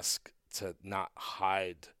mask to not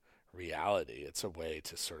hide reality. It's a way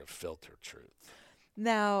to sort of filter truth.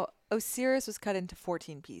 Now, Osiris was cut into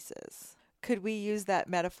 14 pieces. Could we use that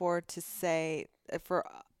metaphor to say for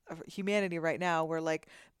humanity right now, where like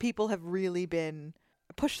people have really been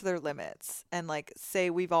pushed their limits, and like say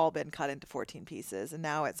we've all been cut into 14 pieces, and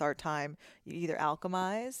now it's our time. You either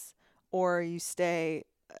alchemize or you stay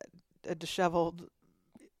a disheveled,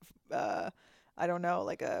 I don't know,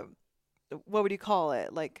 like what would you call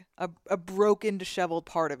it? Like a broken, disheveled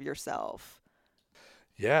part of yourself.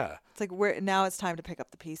 Yeah. It's like now it's time to pick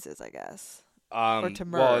up the pieces, I guess. Or to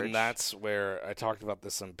merge. Well, and that's where I talked about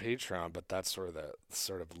this on Patreon, but that's where the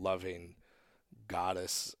sort of loving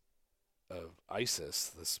goddess of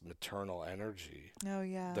Isis, this maternal energy. Oh,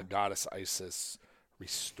 yeah. The goddess Isis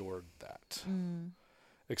restored that.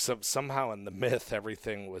 Except somehow in the myth,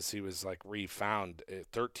 he was like refound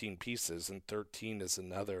 13 pieces, and 13 is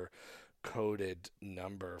another coded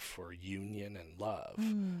number for union and love,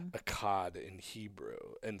 Akkad in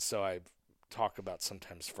Hebrew. And so I talk about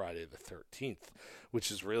sometimes Friday the 13th,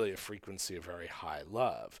 which is really a frequency of very high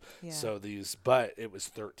love. Yeah. So but it was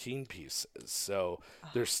 13 pieces. So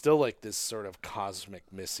there's still like this sort of cosmic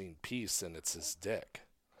missing piece, and it's his dick.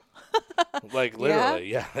 Like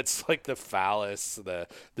literally, yeah. It's like the phallus, the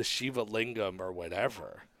Shiva lingam or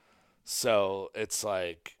whatever. So it's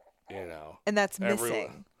like, and that's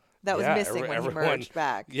missing. That was missing when he merged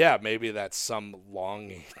back. Yeah, maybe that's some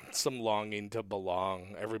longing to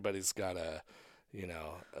belong. Everybody's got a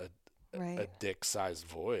dick-sized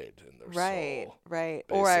void in their soul. Right.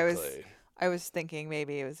 Basically. Or I was thinking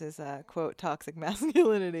maybe it was his quote toxic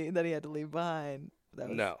masculinity that he had to leave behind.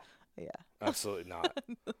 No. Yeah. Absolutely not.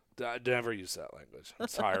 I never use that language. I'm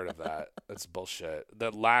tired of that. That's bullshit.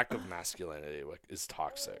 The lack of masculinity is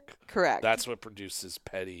toxic. Correct. That's what produces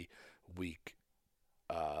petty, weak,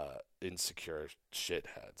 insecure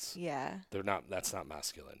shitheads. Yeah. That's not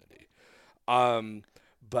masculinity.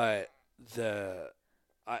 But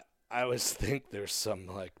I always think there's some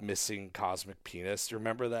like missing cosmic penis. Do you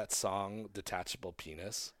remember that song, Detachable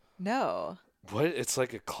Penis? No. What? It's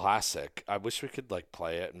like a classic. I wish we could like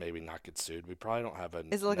play it and maybe not get sued. We probably don't have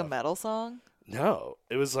Is it like a metal song? No.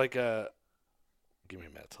 It was like give me a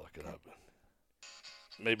minute to look it up.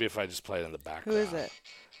 Maybe if I just play it in the background. Who is it?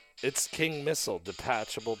 It's King Missile,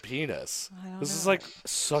 Detachable Penis. This is like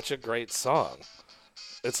such a great song.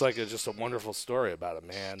 It's like just a wonderful story about a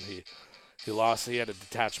man. He had a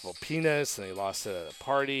detachable penis, and he lost it at a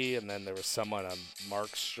party, and then there was someone on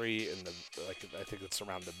Mark Street I think it's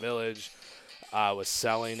around the village, was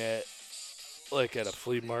selling it like at a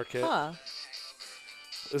flea market. Huh.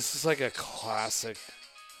 This is like a classic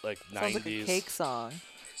like Sounds 90s like a Cake song.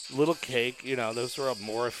 Little Cake, those were all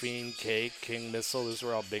Morphine, Cake, King Missile. Those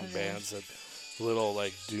were all big bands that little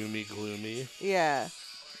like doomy gloomy. Yeah.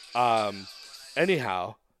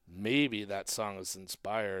 Anyhow, maybe that song was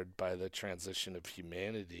inspired by the transition of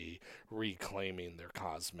humanity reclaiming their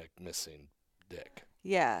cosmic missing dick.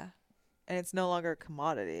 Yeah. And it's no longer a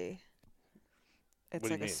commodity. It's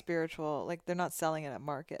like a spiritual, like they're not selling it at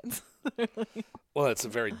markets. Well, it's a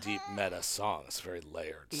very deep meta song. It's a very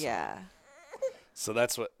layered song. Yeah. So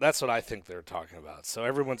that's what I think they're talking about. So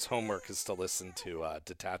everyone's homework is to listen to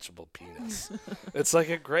Detachable Penis. It's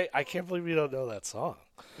like I can't believe you don't know that song.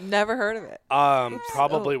 Never heard of it.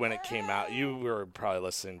 Probably when it came out, you were probably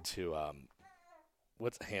listening to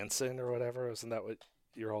what's Hanson or whatever. Isn't that what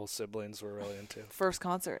your whole siblings were really into? First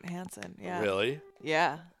concert, Hanson. Yeah. Really?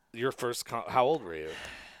 Yeah. Your first how old were you?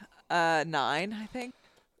 9, I think.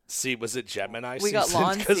 See, was it Gemini we season? Got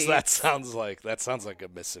lawn Because seats. that sounds like a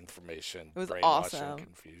misinformation. It was brainwashing, awesome.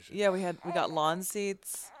 Confusion. Yeah, we got lawn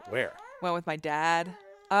seats. Where? Went with my dad.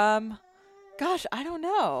 Gosh, I don't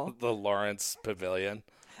know. The Lawrence Pavilion.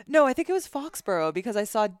 No, I think it was Foxborough because I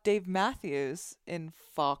saw Dave Matthews in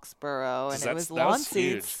Foxborough, and it was lawn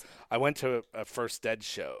seats. Huge. I went to a First Dead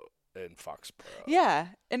show in Foxborough. Yeah,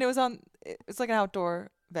 and it's like an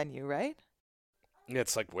outdoor venue, right? Yeah,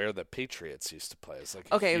 it's like where the Patriots used to play. It's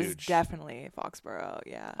like Okay, huge. it was definitely Foxborough.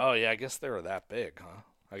 Yeah. Oh yeah, I guess they were that big, huh?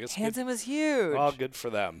 I guess Hanson was huge. Oh, good for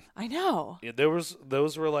them. I know. Yeah, those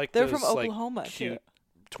were like They're those, from Oklahoma, like, cute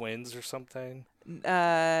twins or something.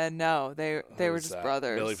 No, they Who were was just that?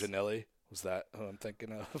 brothers. Milli Vanilli, was that who I'm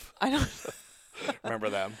thinking of? I don't. Remember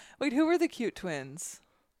them? Wait, who were the cute twins?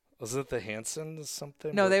 Was it the Hansons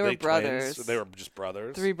something? No, they were twins? brothers. They were just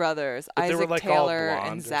brothers. 3 brothers. But they Isaac, were, like, all Taylor,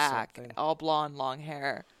 blonde and or Zach. something? All blonde, long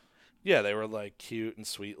hair. Yeah, they were like cute and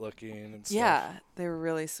sweet looking and stuff. Yeah, they were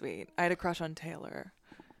really sweet. I had a crush on Taylor.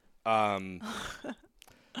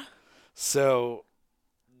 So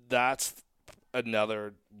that's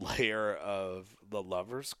another layer of the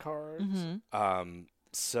lovers cards. Mm-hmm.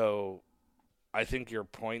 So I think your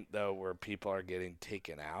point though, where people are getting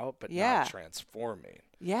taken out but Yeah. not transforming.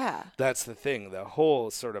 Yeah. That's the thing. The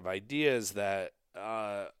whole sort of idea is that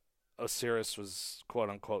Osiris was quote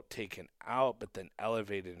unquote taken out, but then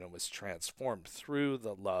elevated and was transformed through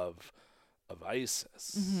the love of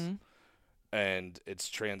Isis. Mm-hmm. And it's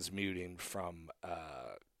transmuting from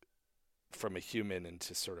a human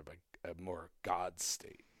into sort of a more God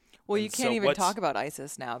state. Well, And you can't so even what's- talk about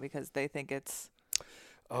ISIS now because they think it's.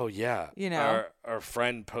 Oh yeah, You know. our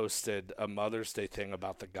friend posted a Mother's Day thing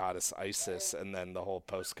about the goddess Isis, and then the whole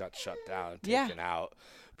post got shut down and Yeah. taken out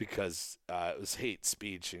because it was hate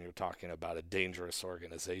speech, and you're talking about a dangerous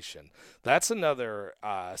organization. That's another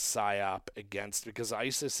psyop against, because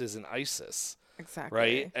ISIS isn't ISIS. Exactly.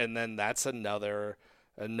 Right? And then that's another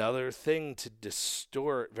thing to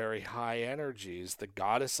distort very high energies. The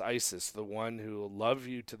goddess Isis, the one who will love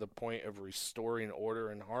you to the point of restoring order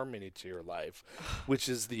and harmony to your life, which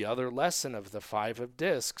is the other lesson of the 5 of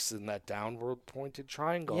discs in that downward pointed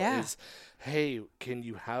triangle, Yeah. is, hey, can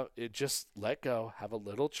you have it? Just let go, have a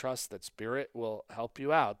little trust that spirit will help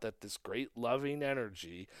you out, that this great loving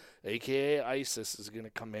energy, aka Isis, is going to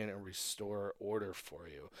come in and restore order for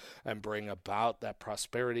you and bring about that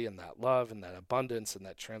prosperity and that love and that abundance and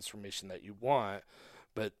that transformation that you want.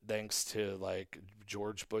 But thanks to like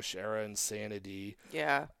George Bush era insanity,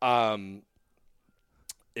 Yeah.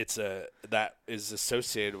 that is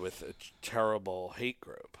associated with a terrible hate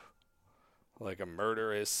group, like a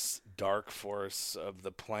murderous dark force of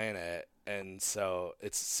the planet. And so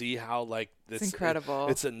see how like this, It's incredible.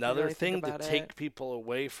 it's another really think thing to about take it. people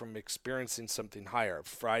away from experiencing something higher.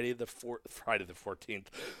 Friday the 14th,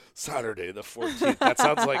 Saturday the 14th. That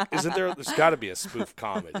sounds like, there's got to be a spoof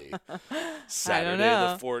comedy. Saturday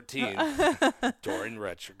know. the 14th during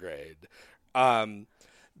retrograde.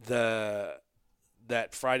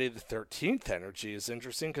 That Friday the 13th energy is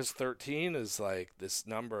interesting because 13 is like this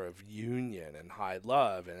number of union and high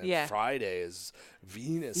love, and Yeah. Friday is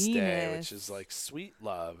Venus Day, which is like sweet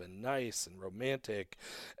love and nice and romantic,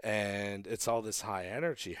 and it's all this high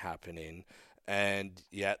energy happening, and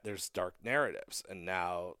yet there's dark narratives. And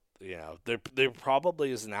now, you know, there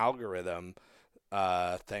probably is an algorithm,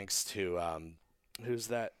 thanks to who's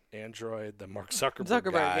that android, the Mark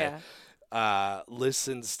Zuckerberg guy. Yeah.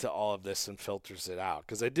 Listens to all of this and filters it out.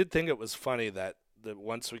 Because I did think it was funny that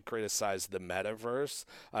once we criticized the metaverse,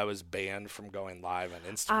 I was banned from going live on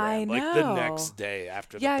Instagram. I Like the know. next day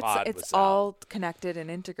after Yeah, the pod it's was all out. connected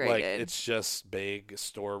and integrated. Like it's just big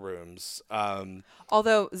storerooms.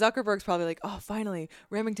 Although Zuckerberg's probably like, oh, finally,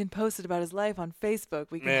 Remington posted about his life on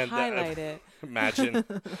Facebook. We can Man, highlight it. Imagine,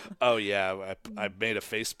 oh yeah, I made a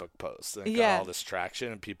Facebook post and Yeah. got all this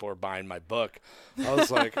traction and people were buying my book. I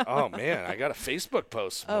was like, oh man, I got a Facebook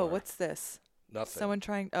post. Oh, more. what's this? Nothing.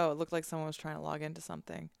 It looked like someone was trying to log into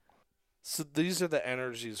something. So these are the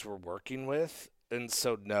energies we're working with. And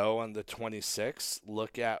so on the 26th,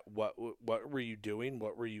 look at what were you doing?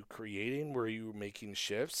 What were you creating? Were you making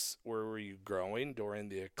shifts? Where were you growing during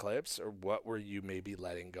the eclipse? Or what were you maybe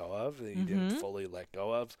letting go of that you didn't fully let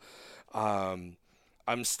go of?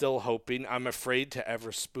 I'm still hoping. I'm afraid to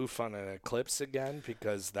ever spoof on an eclipse again,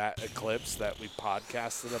 because that eclipse that we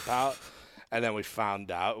podcasted about, and then we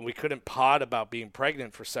found out, and we couldn't pod about being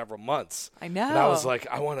pregnant for several months. I know. And I was like,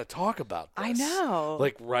 I want to talk about this. I know.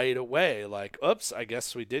 Like right away. Like, oops, I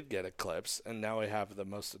guess we did get eclipse. And now we have the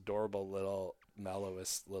most adorable little,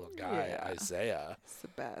 mellowest little guy, Yeah. Isaiah. It's the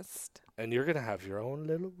best. And you're going to have your own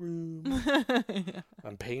little room.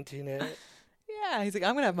 I'm painting it. Yeah, he's like,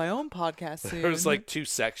 I'm going to have my own podcast soon. There's like 2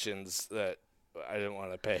 sections that I didn't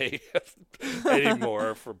want to pay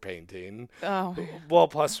anymore for painting. Oh. Well,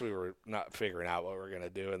 plus we were not figuring out what we were going to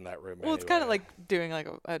do in that room. Well, it's kind of anyway. like doing like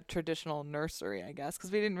a traditional nursery, I guess, because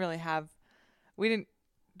we didn't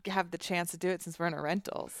have the chance to do it since we're in a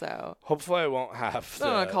rental. So Hopefully I won't have I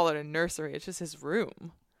don't want to call it a nursery. It's just his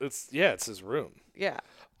room. it's his room. Yeah.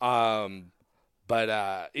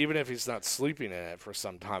 But even if he's not sleeping in it for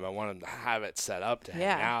some time, I want him to have it set up to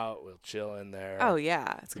hang out. We'll chill in there. Oh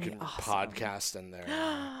yeah, it's We gonna can be awesome. podcast in there.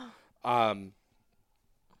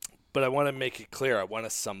 But I want to make it clear. I want to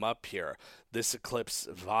sum up here. This eclipse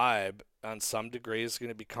vibe, on some degree, is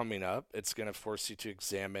going to be coming up. It's going to force you to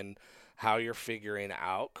examine how you're figuring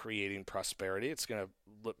out creating prosperity. It's going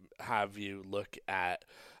to have you look at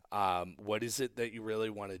what is it that you really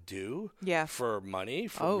want to do for money,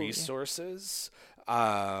 for resources.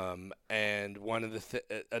 And one of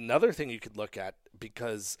the another thing you could look at,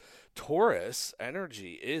 because Taurus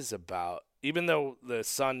energy is about, even though the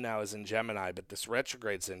sun now is in Gemini, but this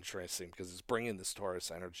retrograde's interesting because it's bringing this Taurus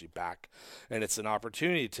energy back, and it's an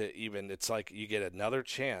opportunity to it's like you get another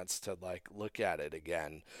chance to like look at it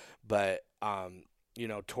again. But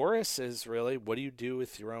Taurus is really, what do you do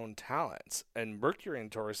with your own talents? And Mercury in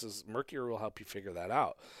Taurus Mercury will help you figure that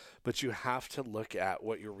out. But you have to look at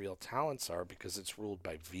what your real talents are, because it's ruled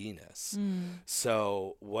by Venus.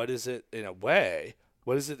 So what is it, in a way,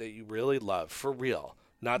 what is it that you really love for real?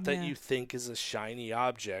 Not that you think is a shiny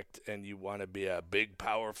object and you want to be a big,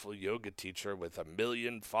 powerful yoga teacher with 1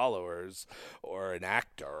 million followers, or an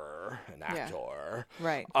actor.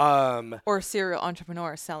 Right. Or a serial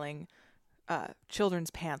entrepreneur selling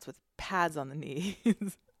children's pants with pads on the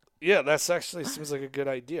knees. Yeah, that's actually seems like a good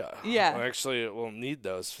idea. Yeah. Well, actually, we'll need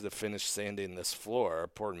those to finish sanding this floor.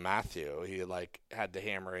 Poor Matthew, he had to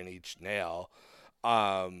hammer in each nail.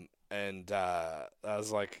 And I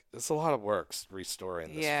was like, it's a lot of work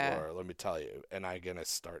restoring this floor, let me tell you. And I'm going to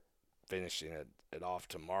start finishing it off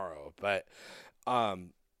tomorrow. But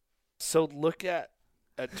so look at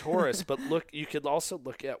Taurus, but you could also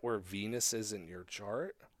look at where Venus is in your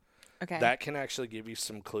chart. Okay. That can actually give you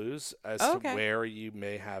some clues as to where you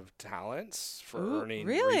may have talents for earning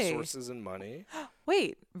resources and money.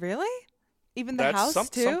 Wait, really? Even the house too?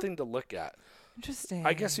 That's something to look at. Interesting.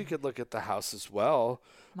 I guess you could look at the house as well.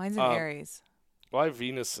 Mine's in Aries. Well, I have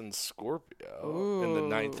Venus in Scorpio in the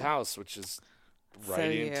 9th house, which is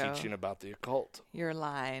writing and teaching about the occult. You're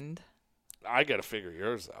lined. I got to figure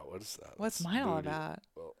yours out. What is that? What's mine all about?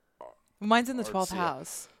 Well, mine's in the 12th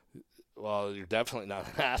house. Well, you're definitely not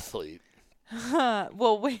an athlete.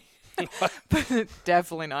 Well, wait.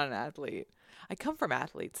 Definitely not an athlete. I come from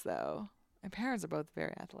athletes, though. My parents are both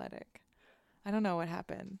very athletic. I don't know what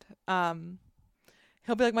happened.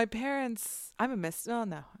 He'll be like, my parents, I'm a miss. Oh,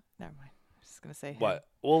 no. Never mind. I'm just going to say him. What?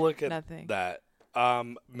 We'll look at Nothing. that.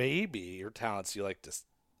 Maybe your talents, you like to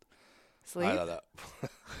sleep. I don't know.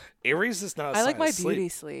 Aries is not a I sign like my of beauty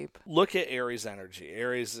sleep. Look at Aries energy.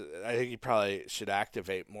 Aries, I think you probably should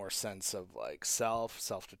activate more sense of like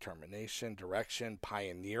self-determination, direction,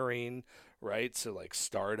 pioneering, right? So like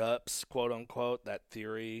startups, quote unquote, that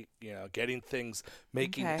theory, getting things,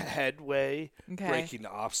 making headway, breaking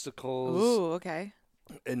obstacles. Ooh, okay.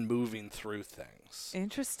 And moving through things.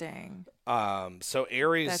 Interesting. So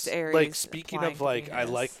Aries, that's Aries, like speaking of like, Venus. I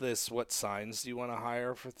like this. What signs do you want to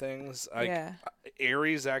hire for things? Yeah.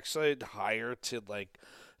 Aries actually I'd hire to like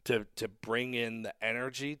to bring in the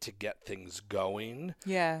energy to get things going.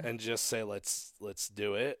 Yeah. And just say let's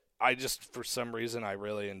do it. I just, for some reason, I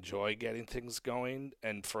really enjoy getting things going.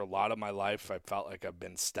 And for a lot of my life, I felt like I've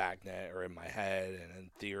been stagnant or in my head and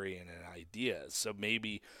in theory and in ideas. So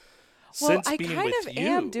maybe. Well, I kind of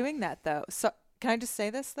am doing that, though. So can I just say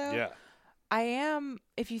this, though? Yeah. I am,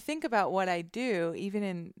 if you think about what I do, even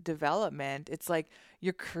in development, it's like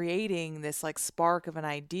you're creating this like spark of an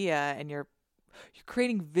idea, and you're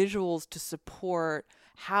creating visuals to support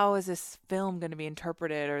how is this film going to be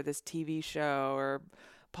interpreted, or this TV show or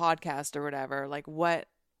podcast or whatever. Like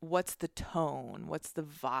what's the tone? What's the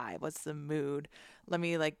vibe? What's the mood?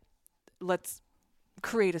 Let's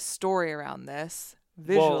create a story around this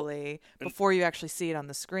visually before you actually see it on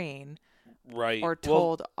the screen, right? Or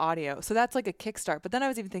told audio. So that's like a kickstart. But then I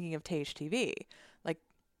was even thinking of Tage TV, like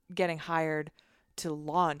getting hired to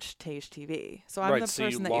launch Tage TV. So I'm the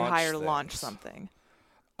person that you hire to launch something,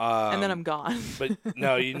 and then I'm gone. But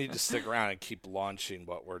no, you need to stick around and keep launching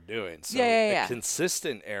what we're doing. So yeah.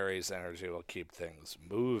 Consistent Aries energy will keep things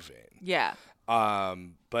moving. Yeah.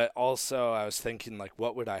 But also I was thinking like,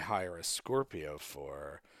 what would I hire a Scorpio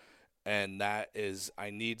for? And that is, I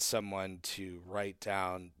need someone to write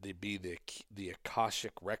down, be the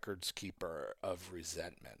Akashic records keeper of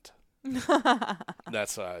resentment.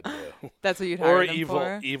 That's what I do. That's what you'd hire them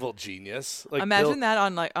for? Or evil genius. Like imagine that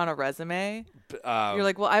on a resume. You're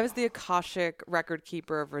like, well, I was the Akashic record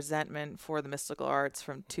keeper of resentment for the mystical arts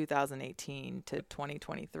from 2018 to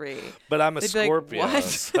 2023. But I'm a Scorpio. Like, what?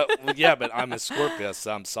 So, yeah, but I'm a Scorpio,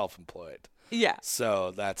 so I'm self-employed. Yeah.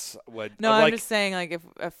 So that's what. No, I'm just saying, like,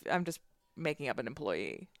 if I'm just making up an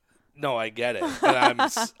employee. No, I get it,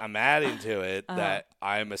 but I'm adding to it that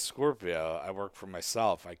I'm a Scorpio. I work for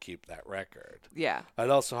myself. I keep that record. Yeah. I'd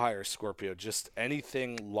also hire a Scorpio. Just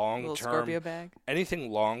Little Scorpio bag.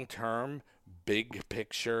 anything long term, big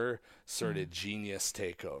picture, sort of genius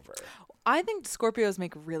takeover. I think Scorpios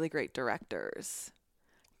make really great directors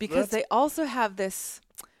because they also have this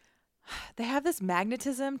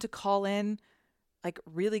magnetism to call in like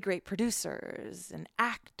really great producers and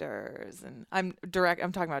actors, and I'm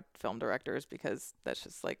talking about film directors because that's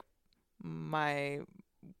just like my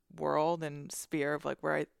world and sphere of like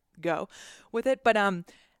where I go with it. But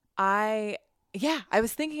I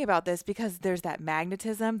was thinking about this because there's that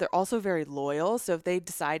magnetism. They're also very loyal, so if they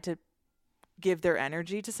decide to give their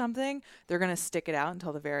energy to something, they're going to stick it out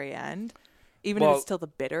until the very end, even if it's till the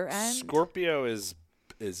bitter end. Scorpio is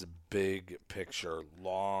big picture,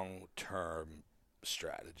 long term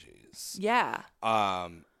strategies. Yeah.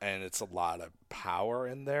 And it's a lot of power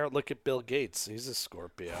in there. Look at Bill Gates. He's a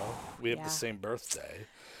Scorpio. We have the same birthday.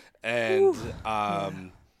 And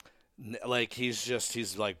like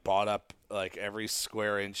he's like bought up like every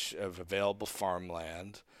square inch of available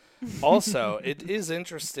farmland. Also, it is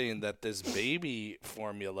interesting that this baby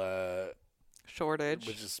formula shortage,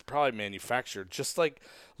 which is probably manufactured, just like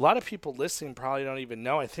a lot of people listening probably don't even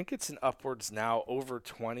know. I think it's in upwards now over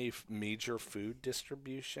 20 major food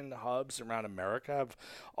distribution hubs around America have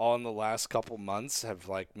all in the last couple months have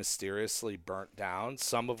like mysteriously burnt down,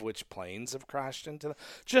 some of which planes have crashed into them.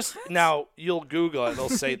 Just now you'll Google it, it'll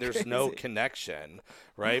say there's no connection,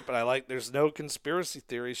 right? But there's no conspiracy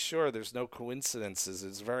theories. Sure, there's no coincidences.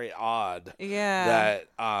 It's very odd that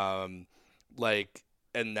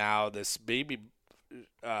and now this baby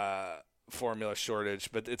formula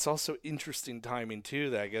shortage, but it's also interesting timing too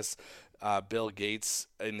that I guess Bill Gates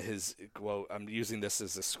in his quote, I'm using this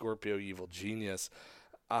as a Scorpio evil genius,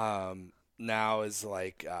 now is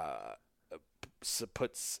like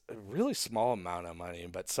puts a really small amount of money,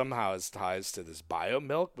 but somehow has ties to this bio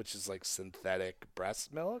milk, which is like synthetic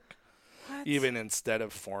breast milk, even instead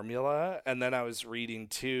of formula. And then I was reading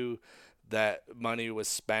too that money was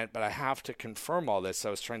spent, but I have to confirm all this. I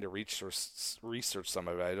was trying to research some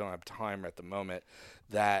of it. I don't have time at the moment.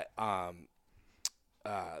 That a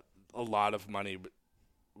lot of money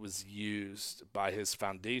was used by his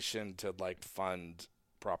foundation to like fund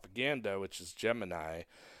propaganda, which is Gemini,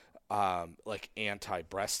 like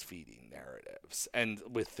anti-breastfeeding narratives, and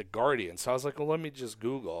with the Guardian. So I was like, well, let me just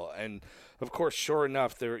Google, and of course, sure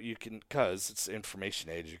enough, there you can, because it's information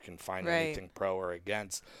age, you can find anything pro or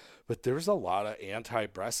against. But there's a lot of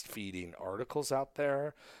anti-breastfeeding articles out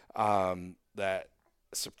there that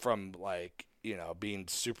from like, you know, being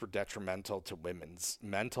super detrimental to women's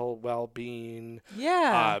mental well-being.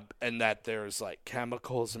 Yeah. And that there's like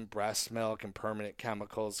chemicals in breast milk and permanent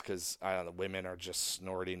chemicals because women are just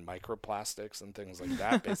snorting microplastics and things like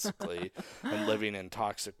that basically and living in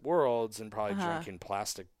toxic worlds and probably drinking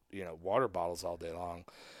plastic, water bottles all day long.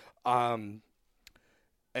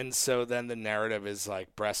 And so then the narrative is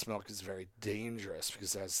like breast milk is very dangerous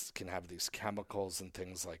because it can have these chemicals and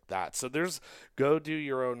things like that. So go do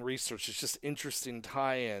your own research. It's just interesting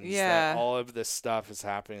tie-ins that all of this stuff is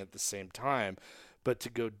happening at the same time. But to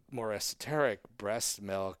go more esoteric, breast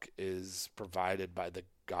milk is provided by the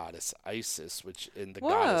goddess Isis, and the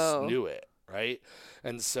goddess knew it, right?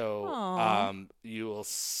 And so you will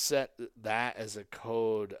set that as a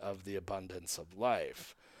code of the abundance of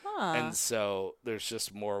life. And so there's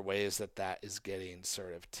just more ways that is getting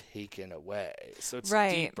sort of taken away. So it's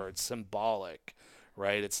deeper, it's symbolic,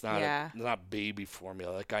 right? It's not not baby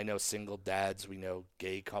formula. Like I know single dads, we know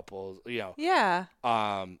gay couples, Yeah.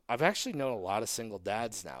 I've actually known a lot of single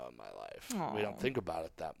dads now in my life. Aww. We don't think about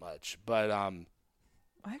it that much, but I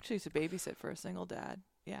actually used to babysit for a single dad.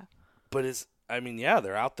 Yeah. But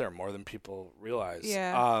they're out there more than people realize.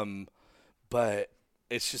 Yeah. But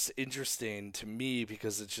it's just interesting to me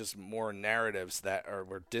because it's just more narratives that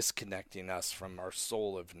we're disconnecting us from our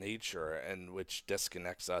soul of nature, and which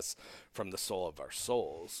disconnects us from the soul of our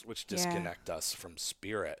souls, which disconnect us from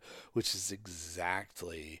spirit, which is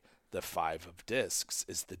exactly the 5 of discs,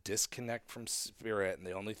 is the disconnect from spirit. And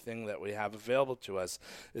the only thing that we have available to us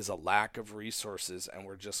is a lack of resources, and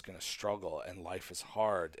we're just going to struggle, and life is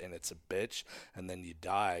hard, and it's a bitch, and then you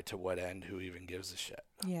die. To what end? Who even gives a shit?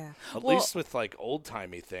 Yeah. At least with like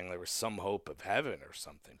old-timey thing, there was some hope of heaven or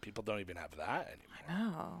something. People don't even have that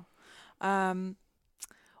anymore. I know.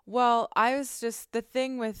 Well, I was just the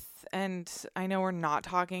thing with, and I know we're not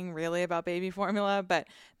talking really about baby formula, but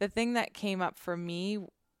the thing that came up for me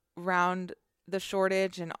around the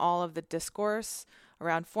shortage and all of the discourse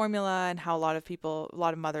around formula and how a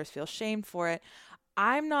lot of mothers feel shamed for it.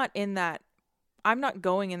 I'm not in that I'm not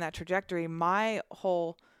going in that trajectory. My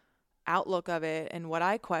whole outlook of it and what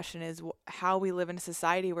I question is how we live in a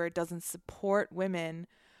society where it doesn't support women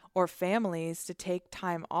or families to take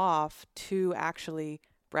time off to actually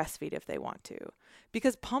breastfeed if they want to.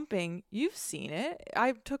 Because pumping, you've seen it.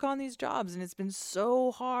 I took on these jobs and it's been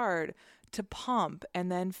so hard to pump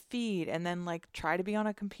and then feed and then like try to be on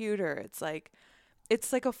a computer. It's like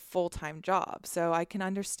a full-time job. So I can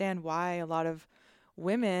understand why a lot of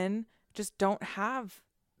women just don't have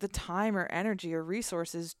the time or energy or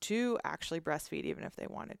resources to actually breastfeed even if they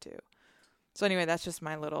wanted to. So anyway, that's just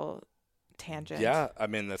my little tangent. Yeah, I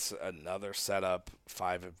mean, that's another setup.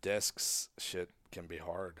 5 of discs. Shit can be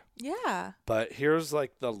hard. Yeah. But here's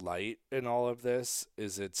like the light in all of this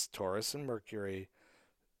is it's Taurus and Mercury.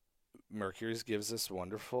 Mercury gives us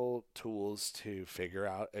wonderful tools to figure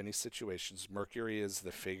out any situations. Mercury is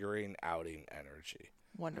the figuring outing energy.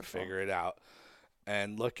 Wonderful. Figure it out.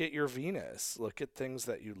 And look at your Venus. Look at things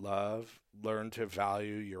that you love. Learn to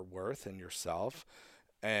value your worth and yourself.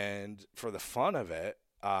 And for the fun of it,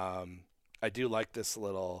 I do like this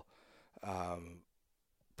little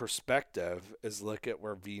perspective is look at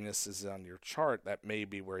where Venus is on your chart. That may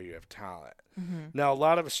be where you have talent. Mm-hmm. Now, a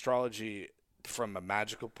lot of astrology from a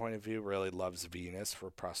magical point of view really loves Venus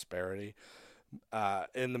for prosperity.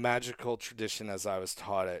 In the magical tradition, as I was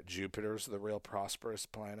taught it, Jupiter's the real prosperous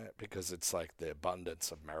planet because it's like the abundance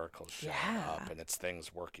of miracles showing up and it's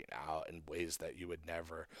things working out in ways that you would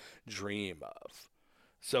never dream of.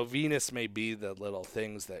 So Venus may be the little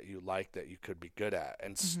things that you like that you could be good at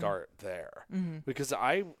and start there. Mm-hmm. Because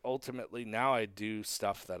I ultimately now I do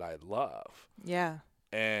stuff that I love. Yeah.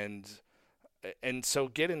 And so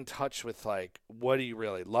get in touch with like what do you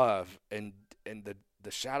really love and the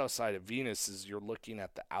shadow side of Venus is you're looking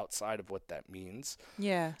at the outside of what that means.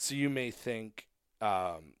 Yeah. So you may think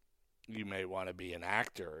you may want to be an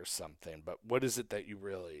actor or something, but what is it that you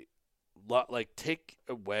really like take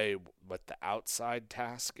away what the outside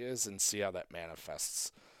task is and see how that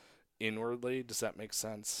manifests inwardly. Does that make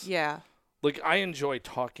sense? Yeah. Like I enjoy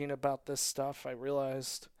talking about this stuff, I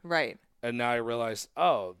realized. Right. And now I realize,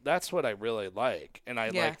 oh, that's what I really like. And I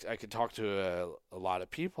could talk to a lot of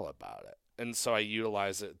people about it. And so I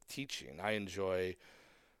utilize it teaching. I enjoy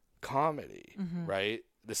comedy, right?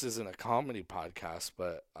 This isn't a comedy podcast,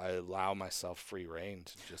 but I allow myself free reign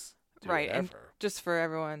to just do whatever. And just for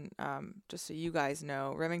everyone, just so you guys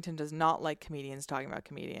know, Remington does not like comedians talking about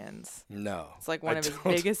comedians. No. It's like one of his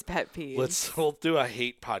biggest pet peeves. We'll do a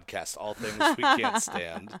hate podcast, all things we can't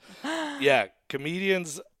stand. Yeah,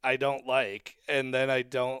 comedians I don't like, and then I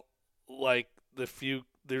don't like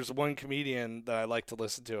there's one comedian that I like to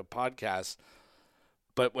listen to a podcast,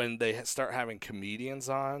 but when they start having comedians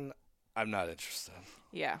on, I'm not interested.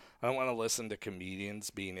 Yeah. I don't want to listen to comedians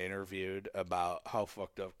being interviewed about how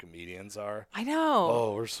fucked up comedians are. I know.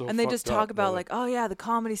 Oh, we're so And they fucked just talk up, about though. like, oh yeah, the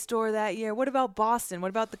Comedy Store that year. What about Boston? What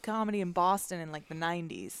about the comedy in Boston in like the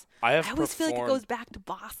 90s? I always feel like it goes back to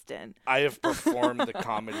Boston. I have performed the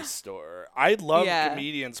Comedy Store. I love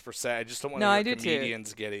comedians per se. I just don't want to hear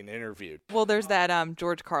comedians getting interviewed. Well, there's that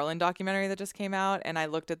George Carlin documentary that just came out, and I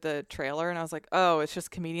looked at the trailer and I was like, oh, it's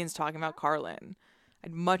just comedians talking about Carlin.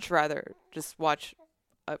 I'd much rather just watch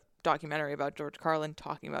a documentary about George Carlin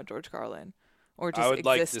talking about George Carlin, or just I would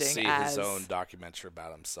like to existing see as his own documentary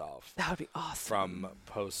about himself. That would be awesome. From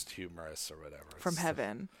Posthumous or whatever. From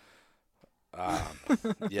heaven.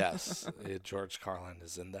 Yes, George Carlin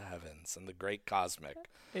is in the heavens, in the great cosmic.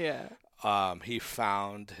 Yeah. He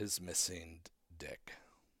found his missing dick.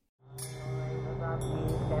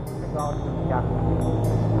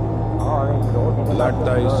 Let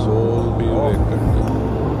thy soul be awakened.